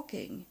was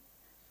talking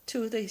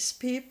to these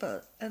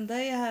people, and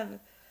they have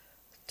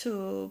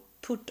to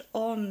put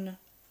on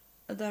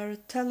their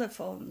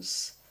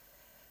telephones.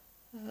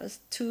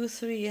 2,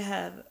 3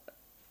 have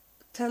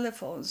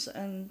telephones,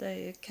 and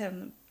they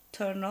can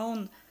turn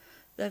on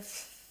the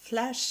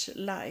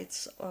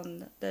flashlights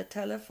on the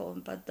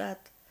telephone, but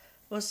that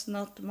was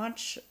not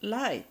much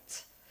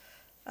light.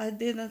 I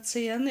didn't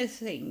see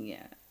anything,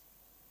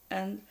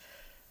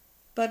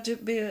 but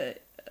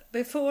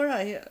before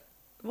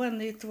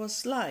when it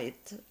was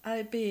light,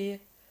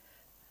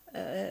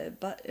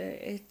 but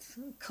it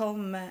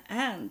come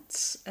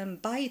ants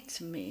and bite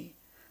me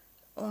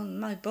on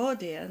my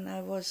body, and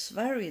I was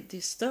very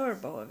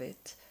disturbed of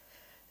it.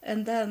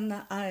 And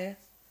then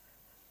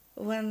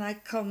when I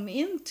come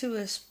into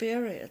a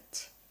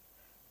spirit,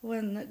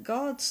 when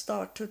God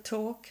start to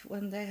talk,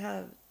 when they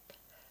have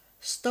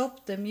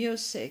stopped the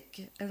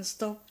music and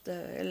stopped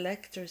the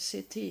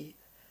electricity,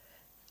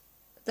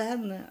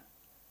 then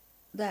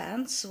the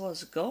ants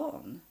was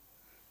gone.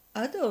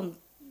 I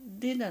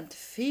didn't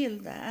feel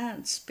the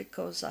ants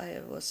because I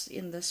was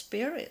in the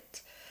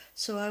spirit,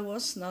 so I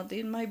was not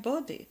in my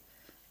body,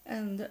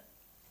 and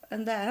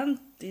the ant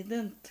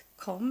didn't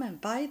come and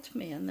bite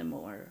me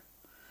anymore,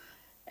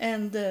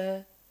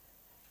 and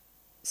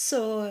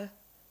so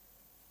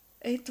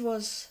it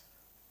was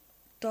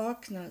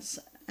darkness,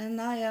 and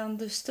I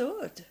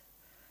understood.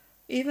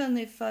 Even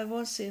if I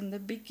was in the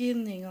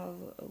beginning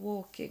of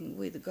walking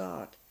with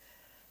God,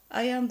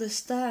 I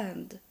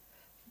understand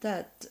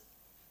that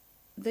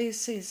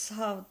this is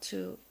how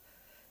to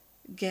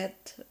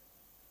get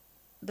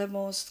the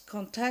most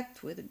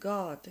contact with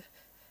God,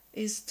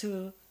 is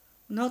to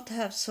not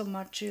have so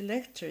much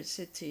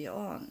electricity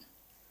on.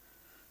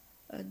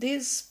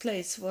 This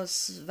place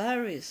was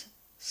very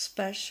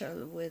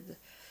special with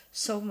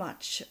so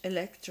much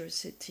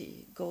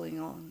electricity going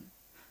on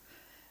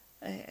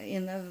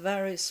in a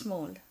very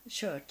small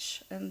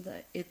church, and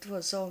it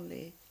was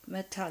only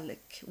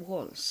metallic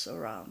walls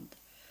around.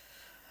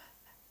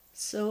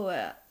 So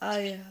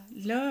I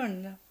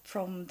learned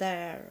from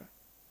there,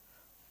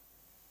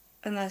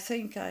 and I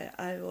think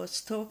I was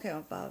talking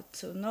about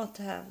to not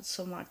have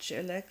so much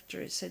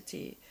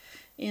electricity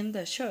in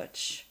the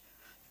church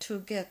to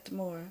get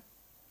more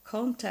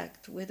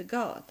contact with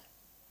God.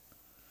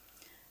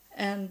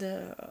 And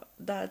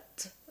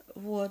that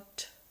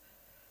what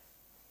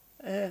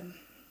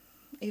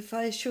if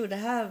I should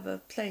have a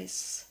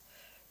place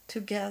to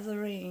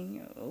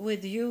gathering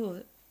with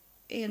you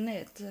in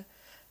it,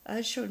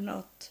 I should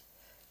not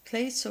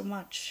play so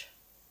much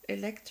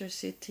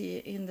electricity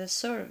in the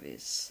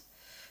service.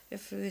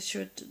 If we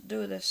should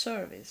do the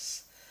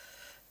service,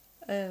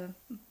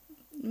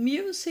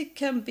 music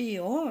can be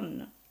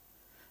on,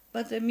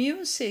 but the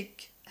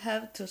music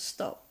have to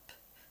stop,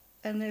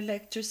 and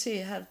electricity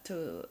have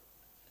to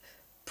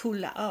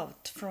pull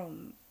out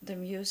from the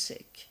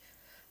music.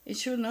 It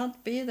should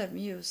not be the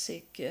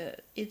music.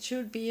 It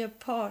should be a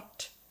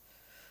part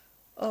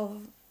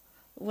of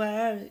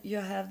where you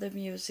have the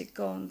music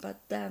on, but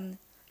then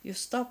you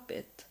stop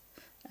it.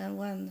 And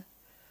when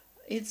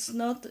it's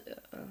not,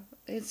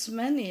 it's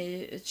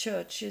many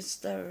churches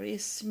there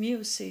is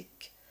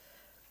music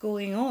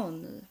going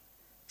on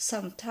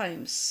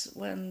sometimes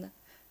when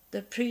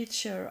the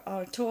preacher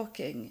are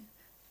talking,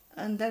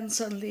 and then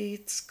suddenly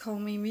it's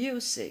coming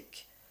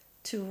music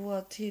to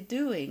what he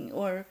doing,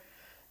 or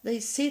they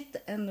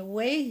sit and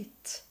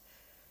wait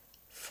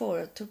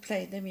for to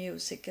play the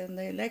music, and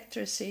the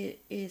electricity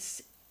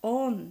is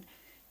on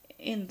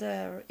in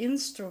their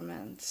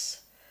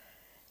instruments.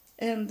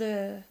 And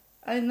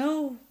I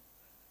know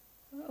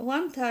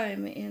one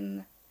time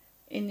in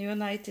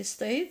United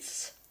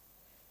States,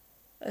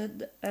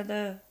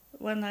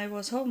 when I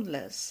was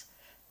homeless,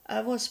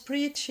 I was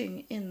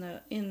preaching in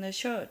a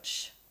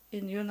church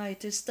in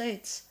United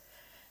States,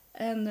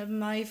 and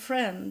my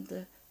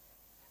friend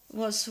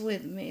was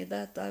with me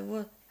that I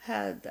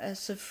had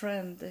as a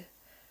friend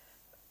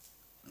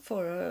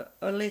for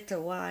a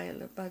little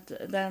while, but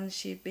then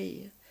she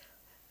be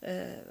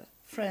a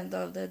friend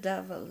of the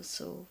devil,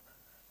 so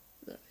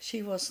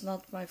she was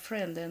not my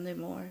friend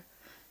anymore.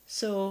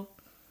 So,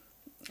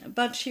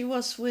 but she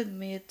was with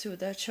me to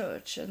the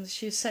church, and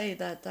she said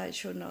that I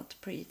should not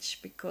preach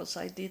because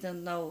I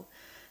didn't know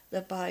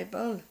the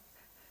Bible,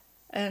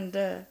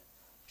 and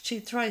she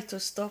tried to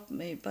stop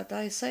me, but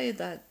I say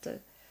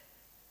that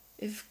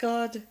if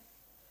God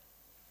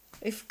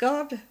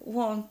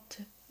want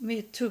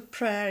me to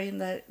pray in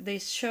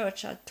this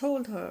church, I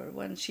told her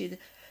when she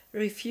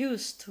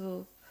refused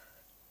to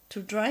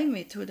drive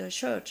me to the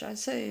church, I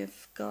say,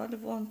 if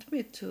God want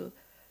me to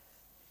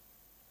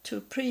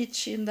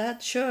preach in that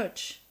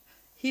church,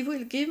 he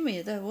will give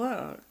me the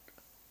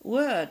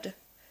word,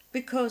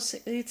 because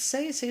it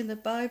says in the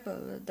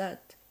Bible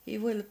that he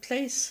will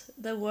place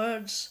the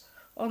words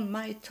on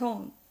my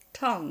tongue.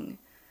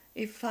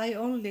 If I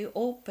only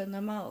open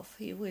the mouth,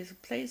 he will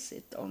place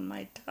it on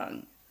my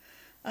tongue,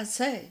 I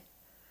say.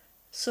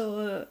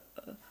 So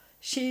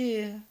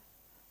she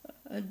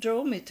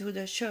drove me to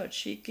the church.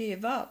 She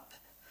gave up.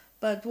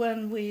 But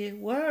when we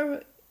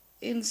were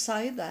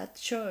inside that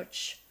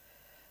church,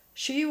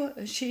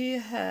 she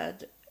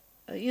had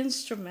an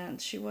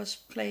instrument. She was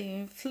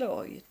playing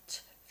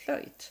flute,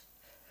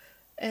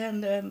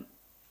 and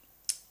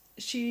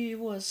she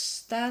was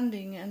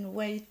standing and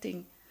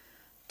waiting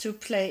to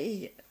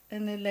play,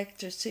 and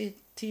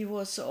electricity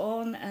was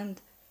on,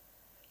 and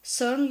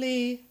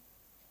suddenly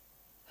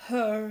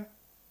her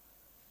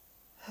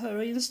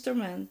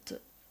instrument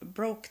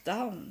broke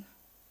down.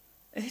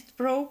 It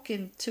broke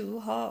in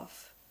two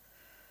half,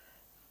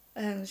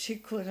 and she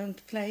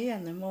couldn't play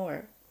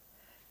anymore.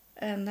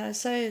 And I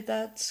say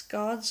that's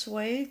God's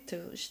way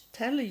to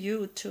tell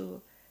you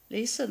to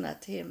listen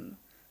at him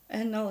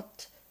and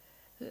not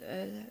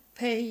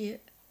pay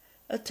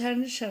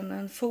attention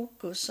and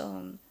focus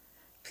on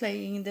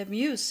playing the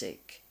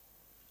music.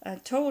 I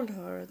told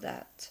her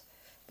that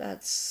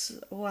That's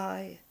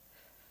why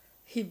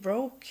he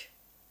broke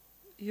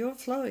your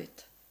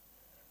Floyd.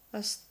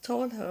 I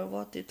told her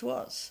what it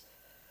was.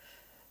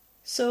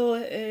 So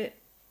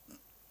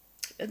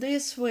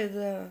this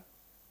with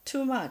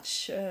too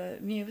much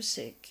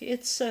music,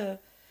 it's a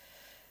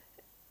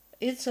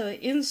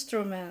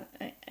instrument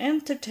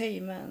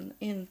entertainment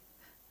in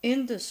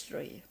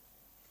industry.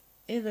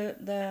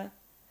 The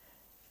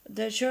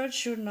church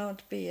should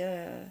not be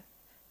a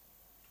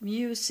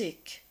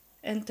music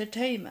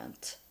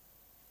entertainment.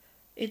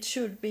 It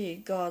should be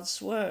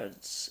God's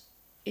words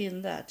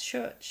in that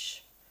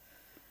church.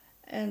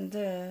 And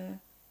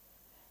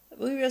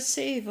we will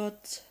see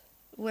what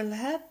will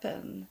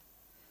happen.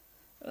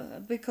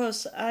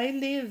 Because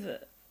the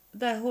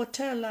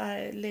hotel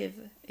I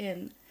live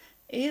in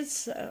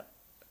is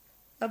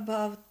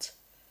about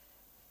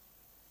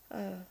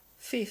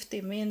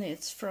 50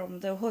 minutes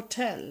from the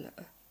hotel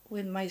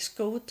with my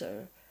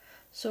scooter.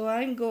 So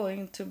I'm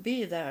going to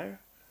be there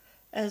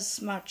as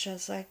much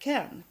as I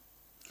can.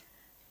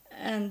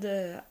 And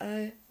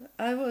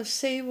I will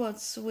see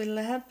what will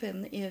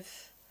happen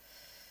if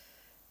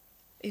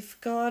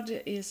God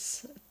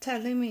is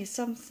telling me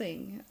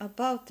something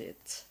about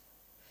it.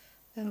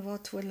 And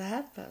what will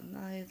happen,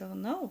 I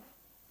don't know.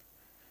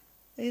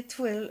 It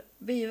will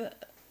be,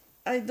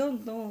 I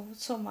don't know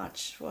so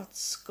much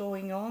what's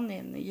going on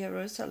in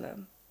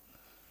Jerusalem.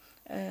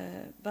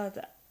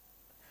 But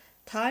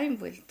time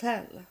will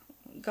tell.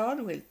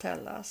 God will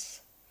tell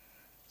us.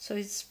 So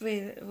it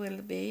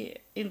will be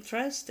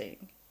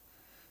interesting.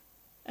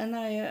 And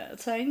I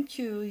thank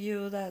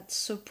you that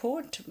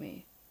support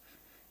me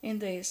in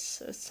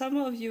this. Some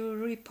of you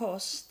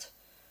repost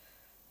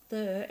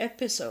the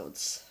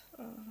episodes.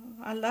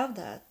 I love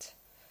that.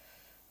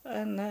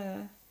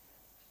 And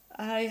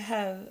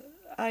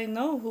I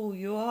know who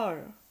you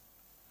are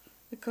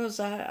because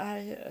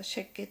I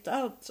check it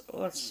out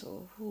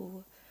also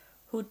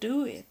who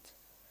do it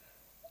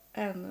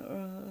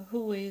and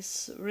who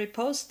is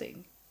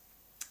reposting.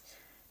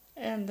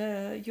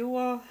 And you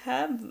all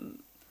have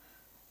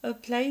a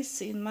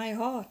place in my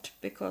heart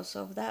because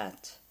of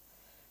that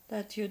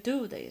you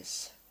do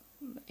this.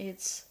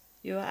 It's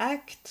you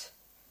act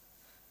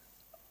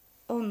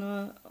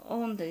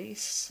on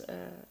this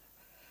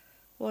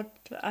what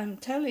I'm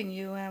telling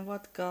you and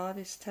what God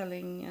is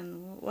telling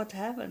and what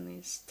heaven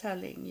is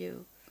telling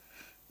you,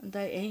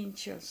 the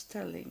angels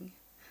telling,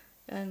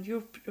 and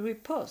you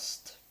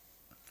repost.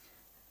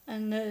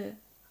 And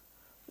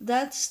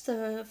that's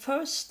the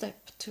first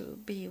step to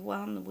be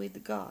one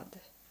with God.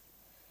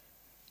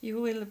 You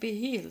will be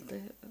healed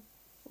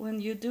when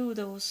you do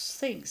those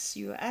things.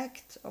 You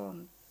act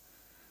on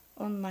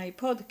my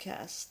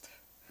podcast.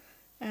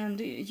 And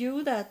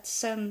you that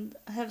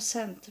have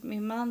sent me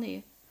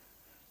money,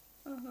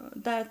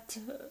 that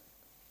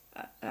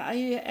I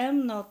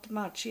am not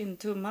much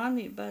into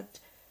money, but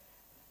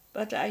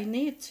I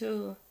need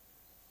to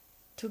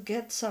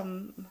get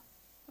some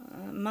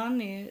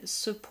money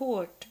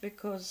support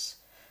because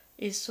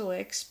it's so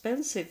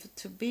expensive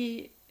to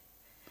be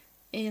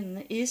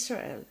in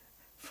Israel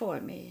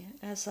for me,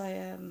 as I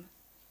am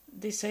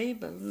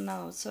disabled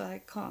now, so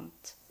I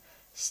can't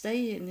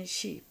stay in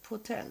cheap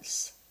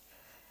hotels.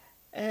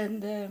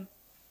 And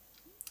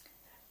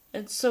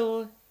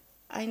so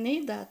I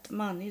need that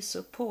money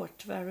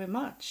support very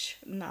much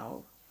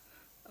now.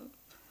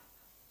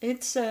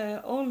 It's I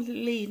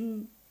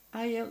only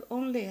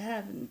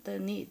have the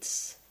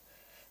needs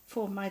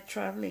for my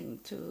traveling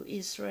to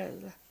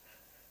Israel,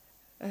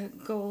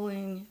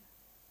 going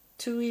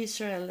to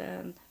Israel,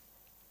 and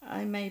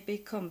I maybe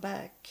come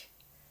back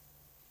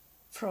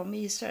from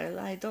Israel,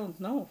 I don't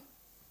know.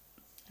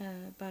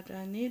 But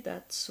I need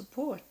that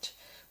support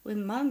with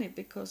money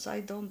because I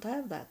don't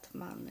have that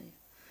money.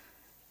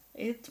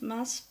 It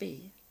must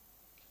be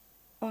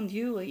on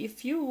you.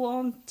 If you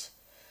want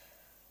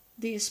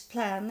this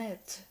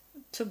planet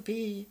to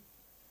be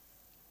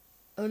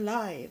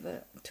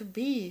alive, to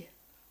be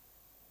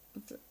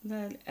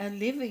a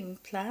living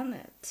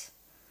planet,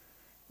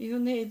 you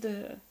need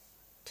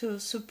to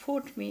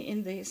support me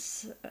in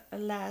this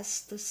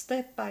last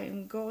step I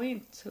am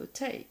going to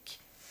take,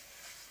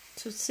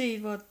 to see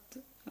what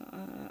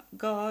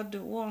God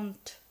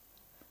wants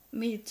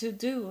me to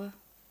do,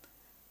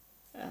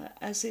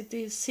 as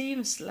it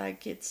seems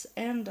like it's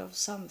end of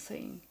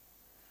something.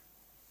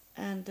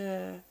 And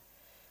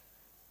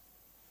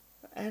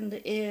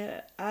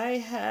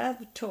I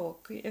have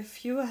talked,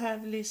 if you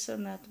have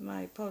listened at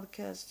my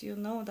podcast, you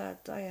know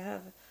that I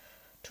have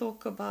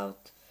talked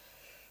about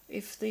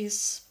if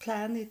this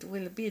planet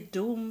will be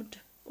doomed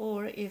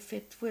or if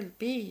it will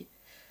be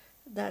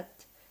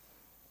that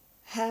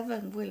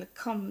heaven will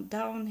come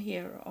down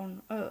here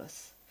on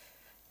earth.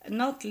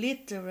 Not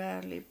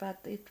literally, but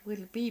it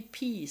will be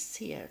peace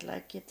here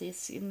like it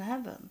is in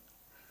heaven.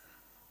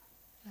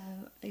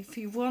 If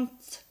you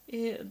want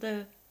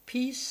the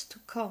peace to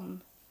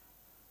come,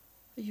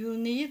 you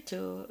need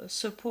to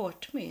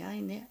support me.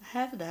 I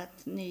have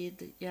that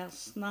need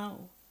just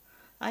now.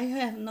 I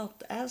have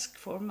not asked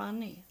for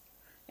money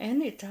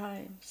any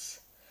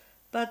times,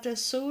 but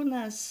as soon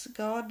as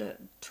God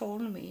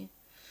told me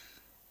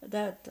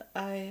that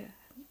I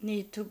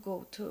need to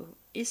go to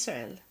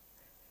Israel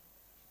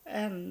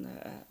and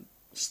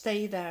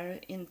stay there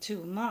in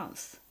 2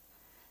 months,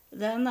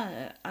 then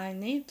I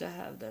need to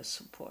have the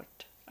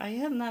support. I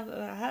have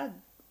never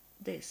had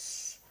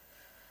this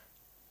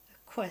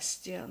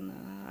question.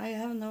 I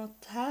have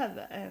not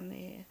had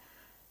any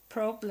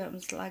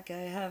problems like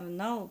I have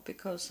now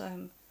because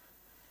I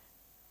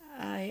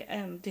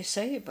am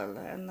disabled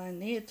and I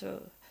need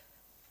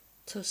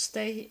to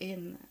stay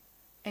in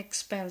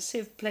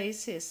expensive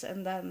places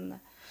and then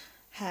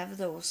have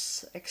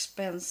those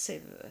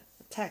expensive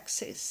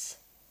taxis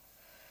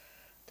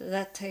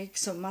that take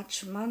so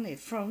much money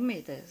from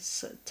me,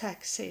 this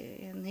taxi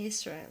in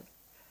Israel.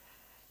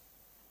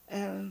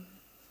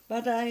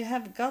 But I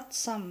have got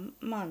some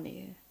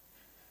money,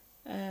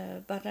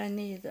 but I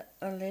need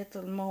a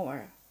little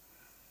more.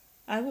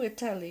 I will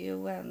tell you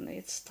when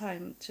it's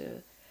time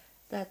to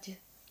that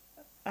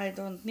I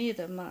don't need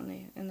the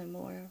money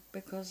anymore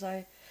because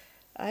I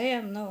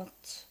am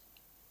not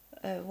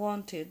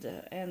wanted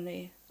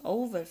any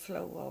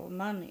overflow of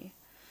money.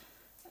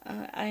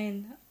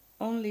 I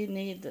only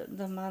need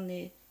the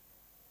money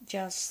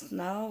just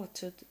now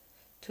to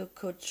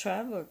could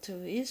travel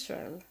to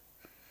Israel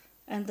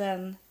and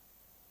then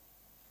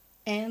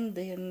end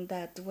in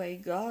that way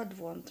God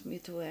wants me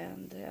to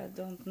end. I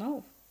don't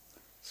know.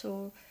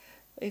 So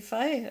if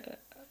I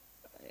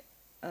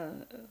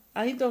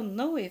don't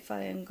know if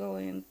I am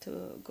going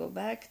to go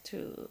back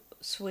to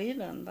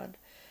Sweden, but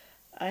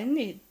I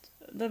need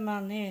the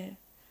money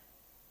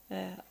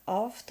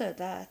after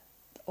that.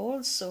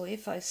 Also,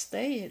 if I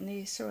stay in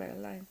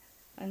Israel,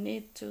 I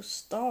need to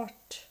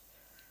start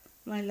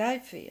my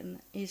life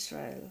in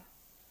Israel.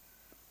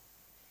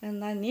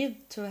 And I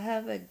need to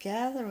have a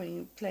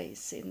gathering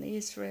place in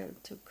Israel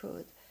to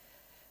could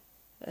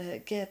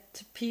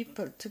get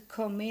people to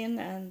come in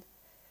and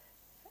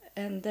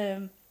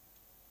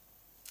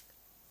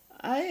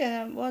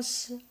I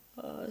was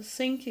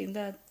thinking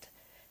that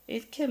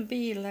it can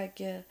be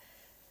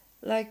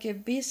like a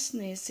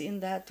business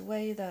in that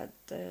way that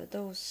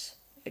those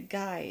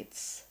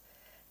guides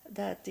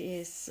that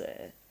is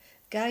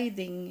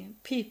guiding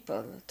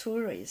people,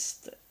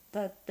 tourists,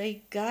 that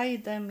they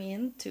guide them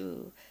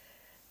into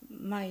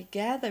my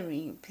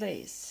gathering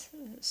place.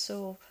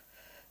 So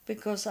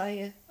because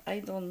I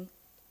don't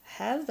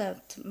have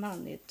that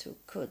money to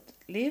could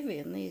live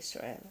in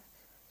Israel,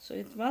 so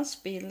it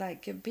must be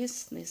like a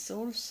business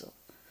also,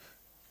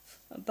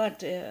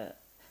 but a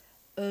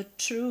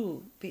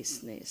true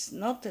business,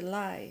 not a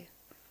lie,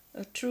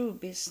 a true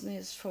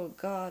business for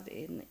God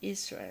in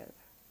Israel,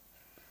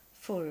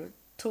 for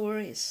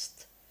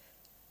tourists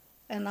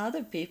and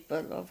other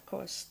people, of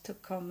course, to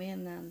come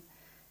in and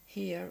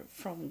hear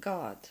from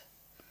God.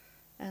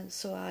 And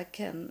so I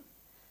can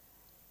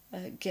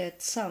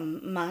get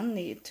some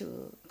money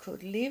to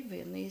could live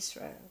in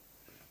Israel.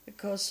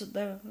 Because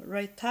the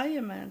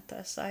retirement,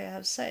 as I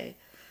have said,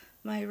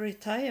 my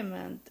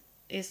retirement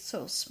is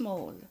so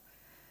small.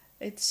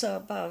 It's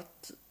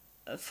about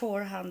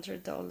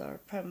 $400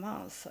 per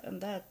month,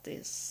 and that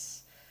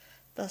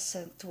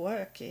doesn't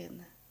work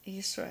in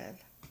Israel.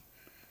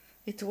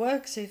 It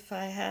works if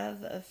I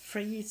have a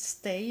free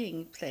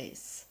staying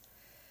place,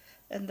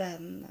 and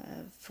then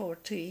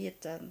to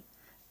eat and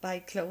buy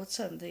clothes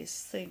and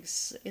these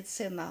things, it's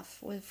enough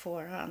with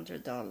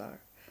 $400.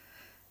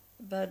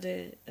 But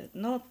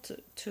not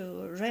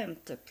to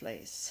rent a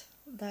place.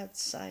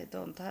 That's I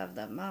don't have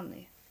the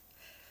money.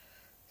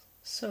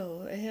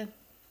 So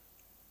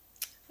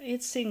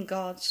it's in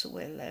God's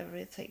will,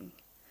 everything.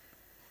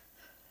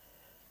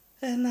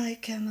 And I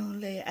can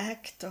only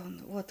act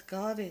on what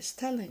God is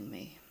telling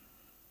me.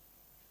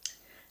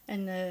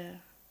 And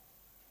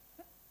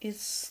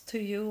it's to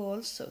you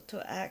also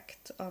to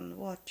act on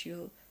what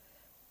you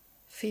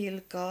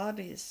feel God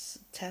is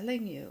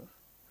telling you.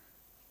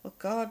 Or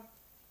God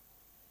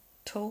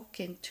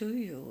talking to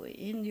you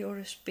in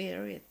your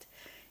spirit,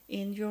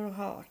 in your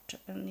heart,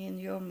 and in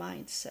your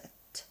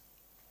mindset.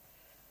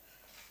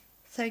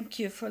 Thank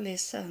you for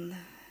listening,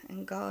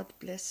 and God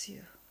bless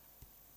you.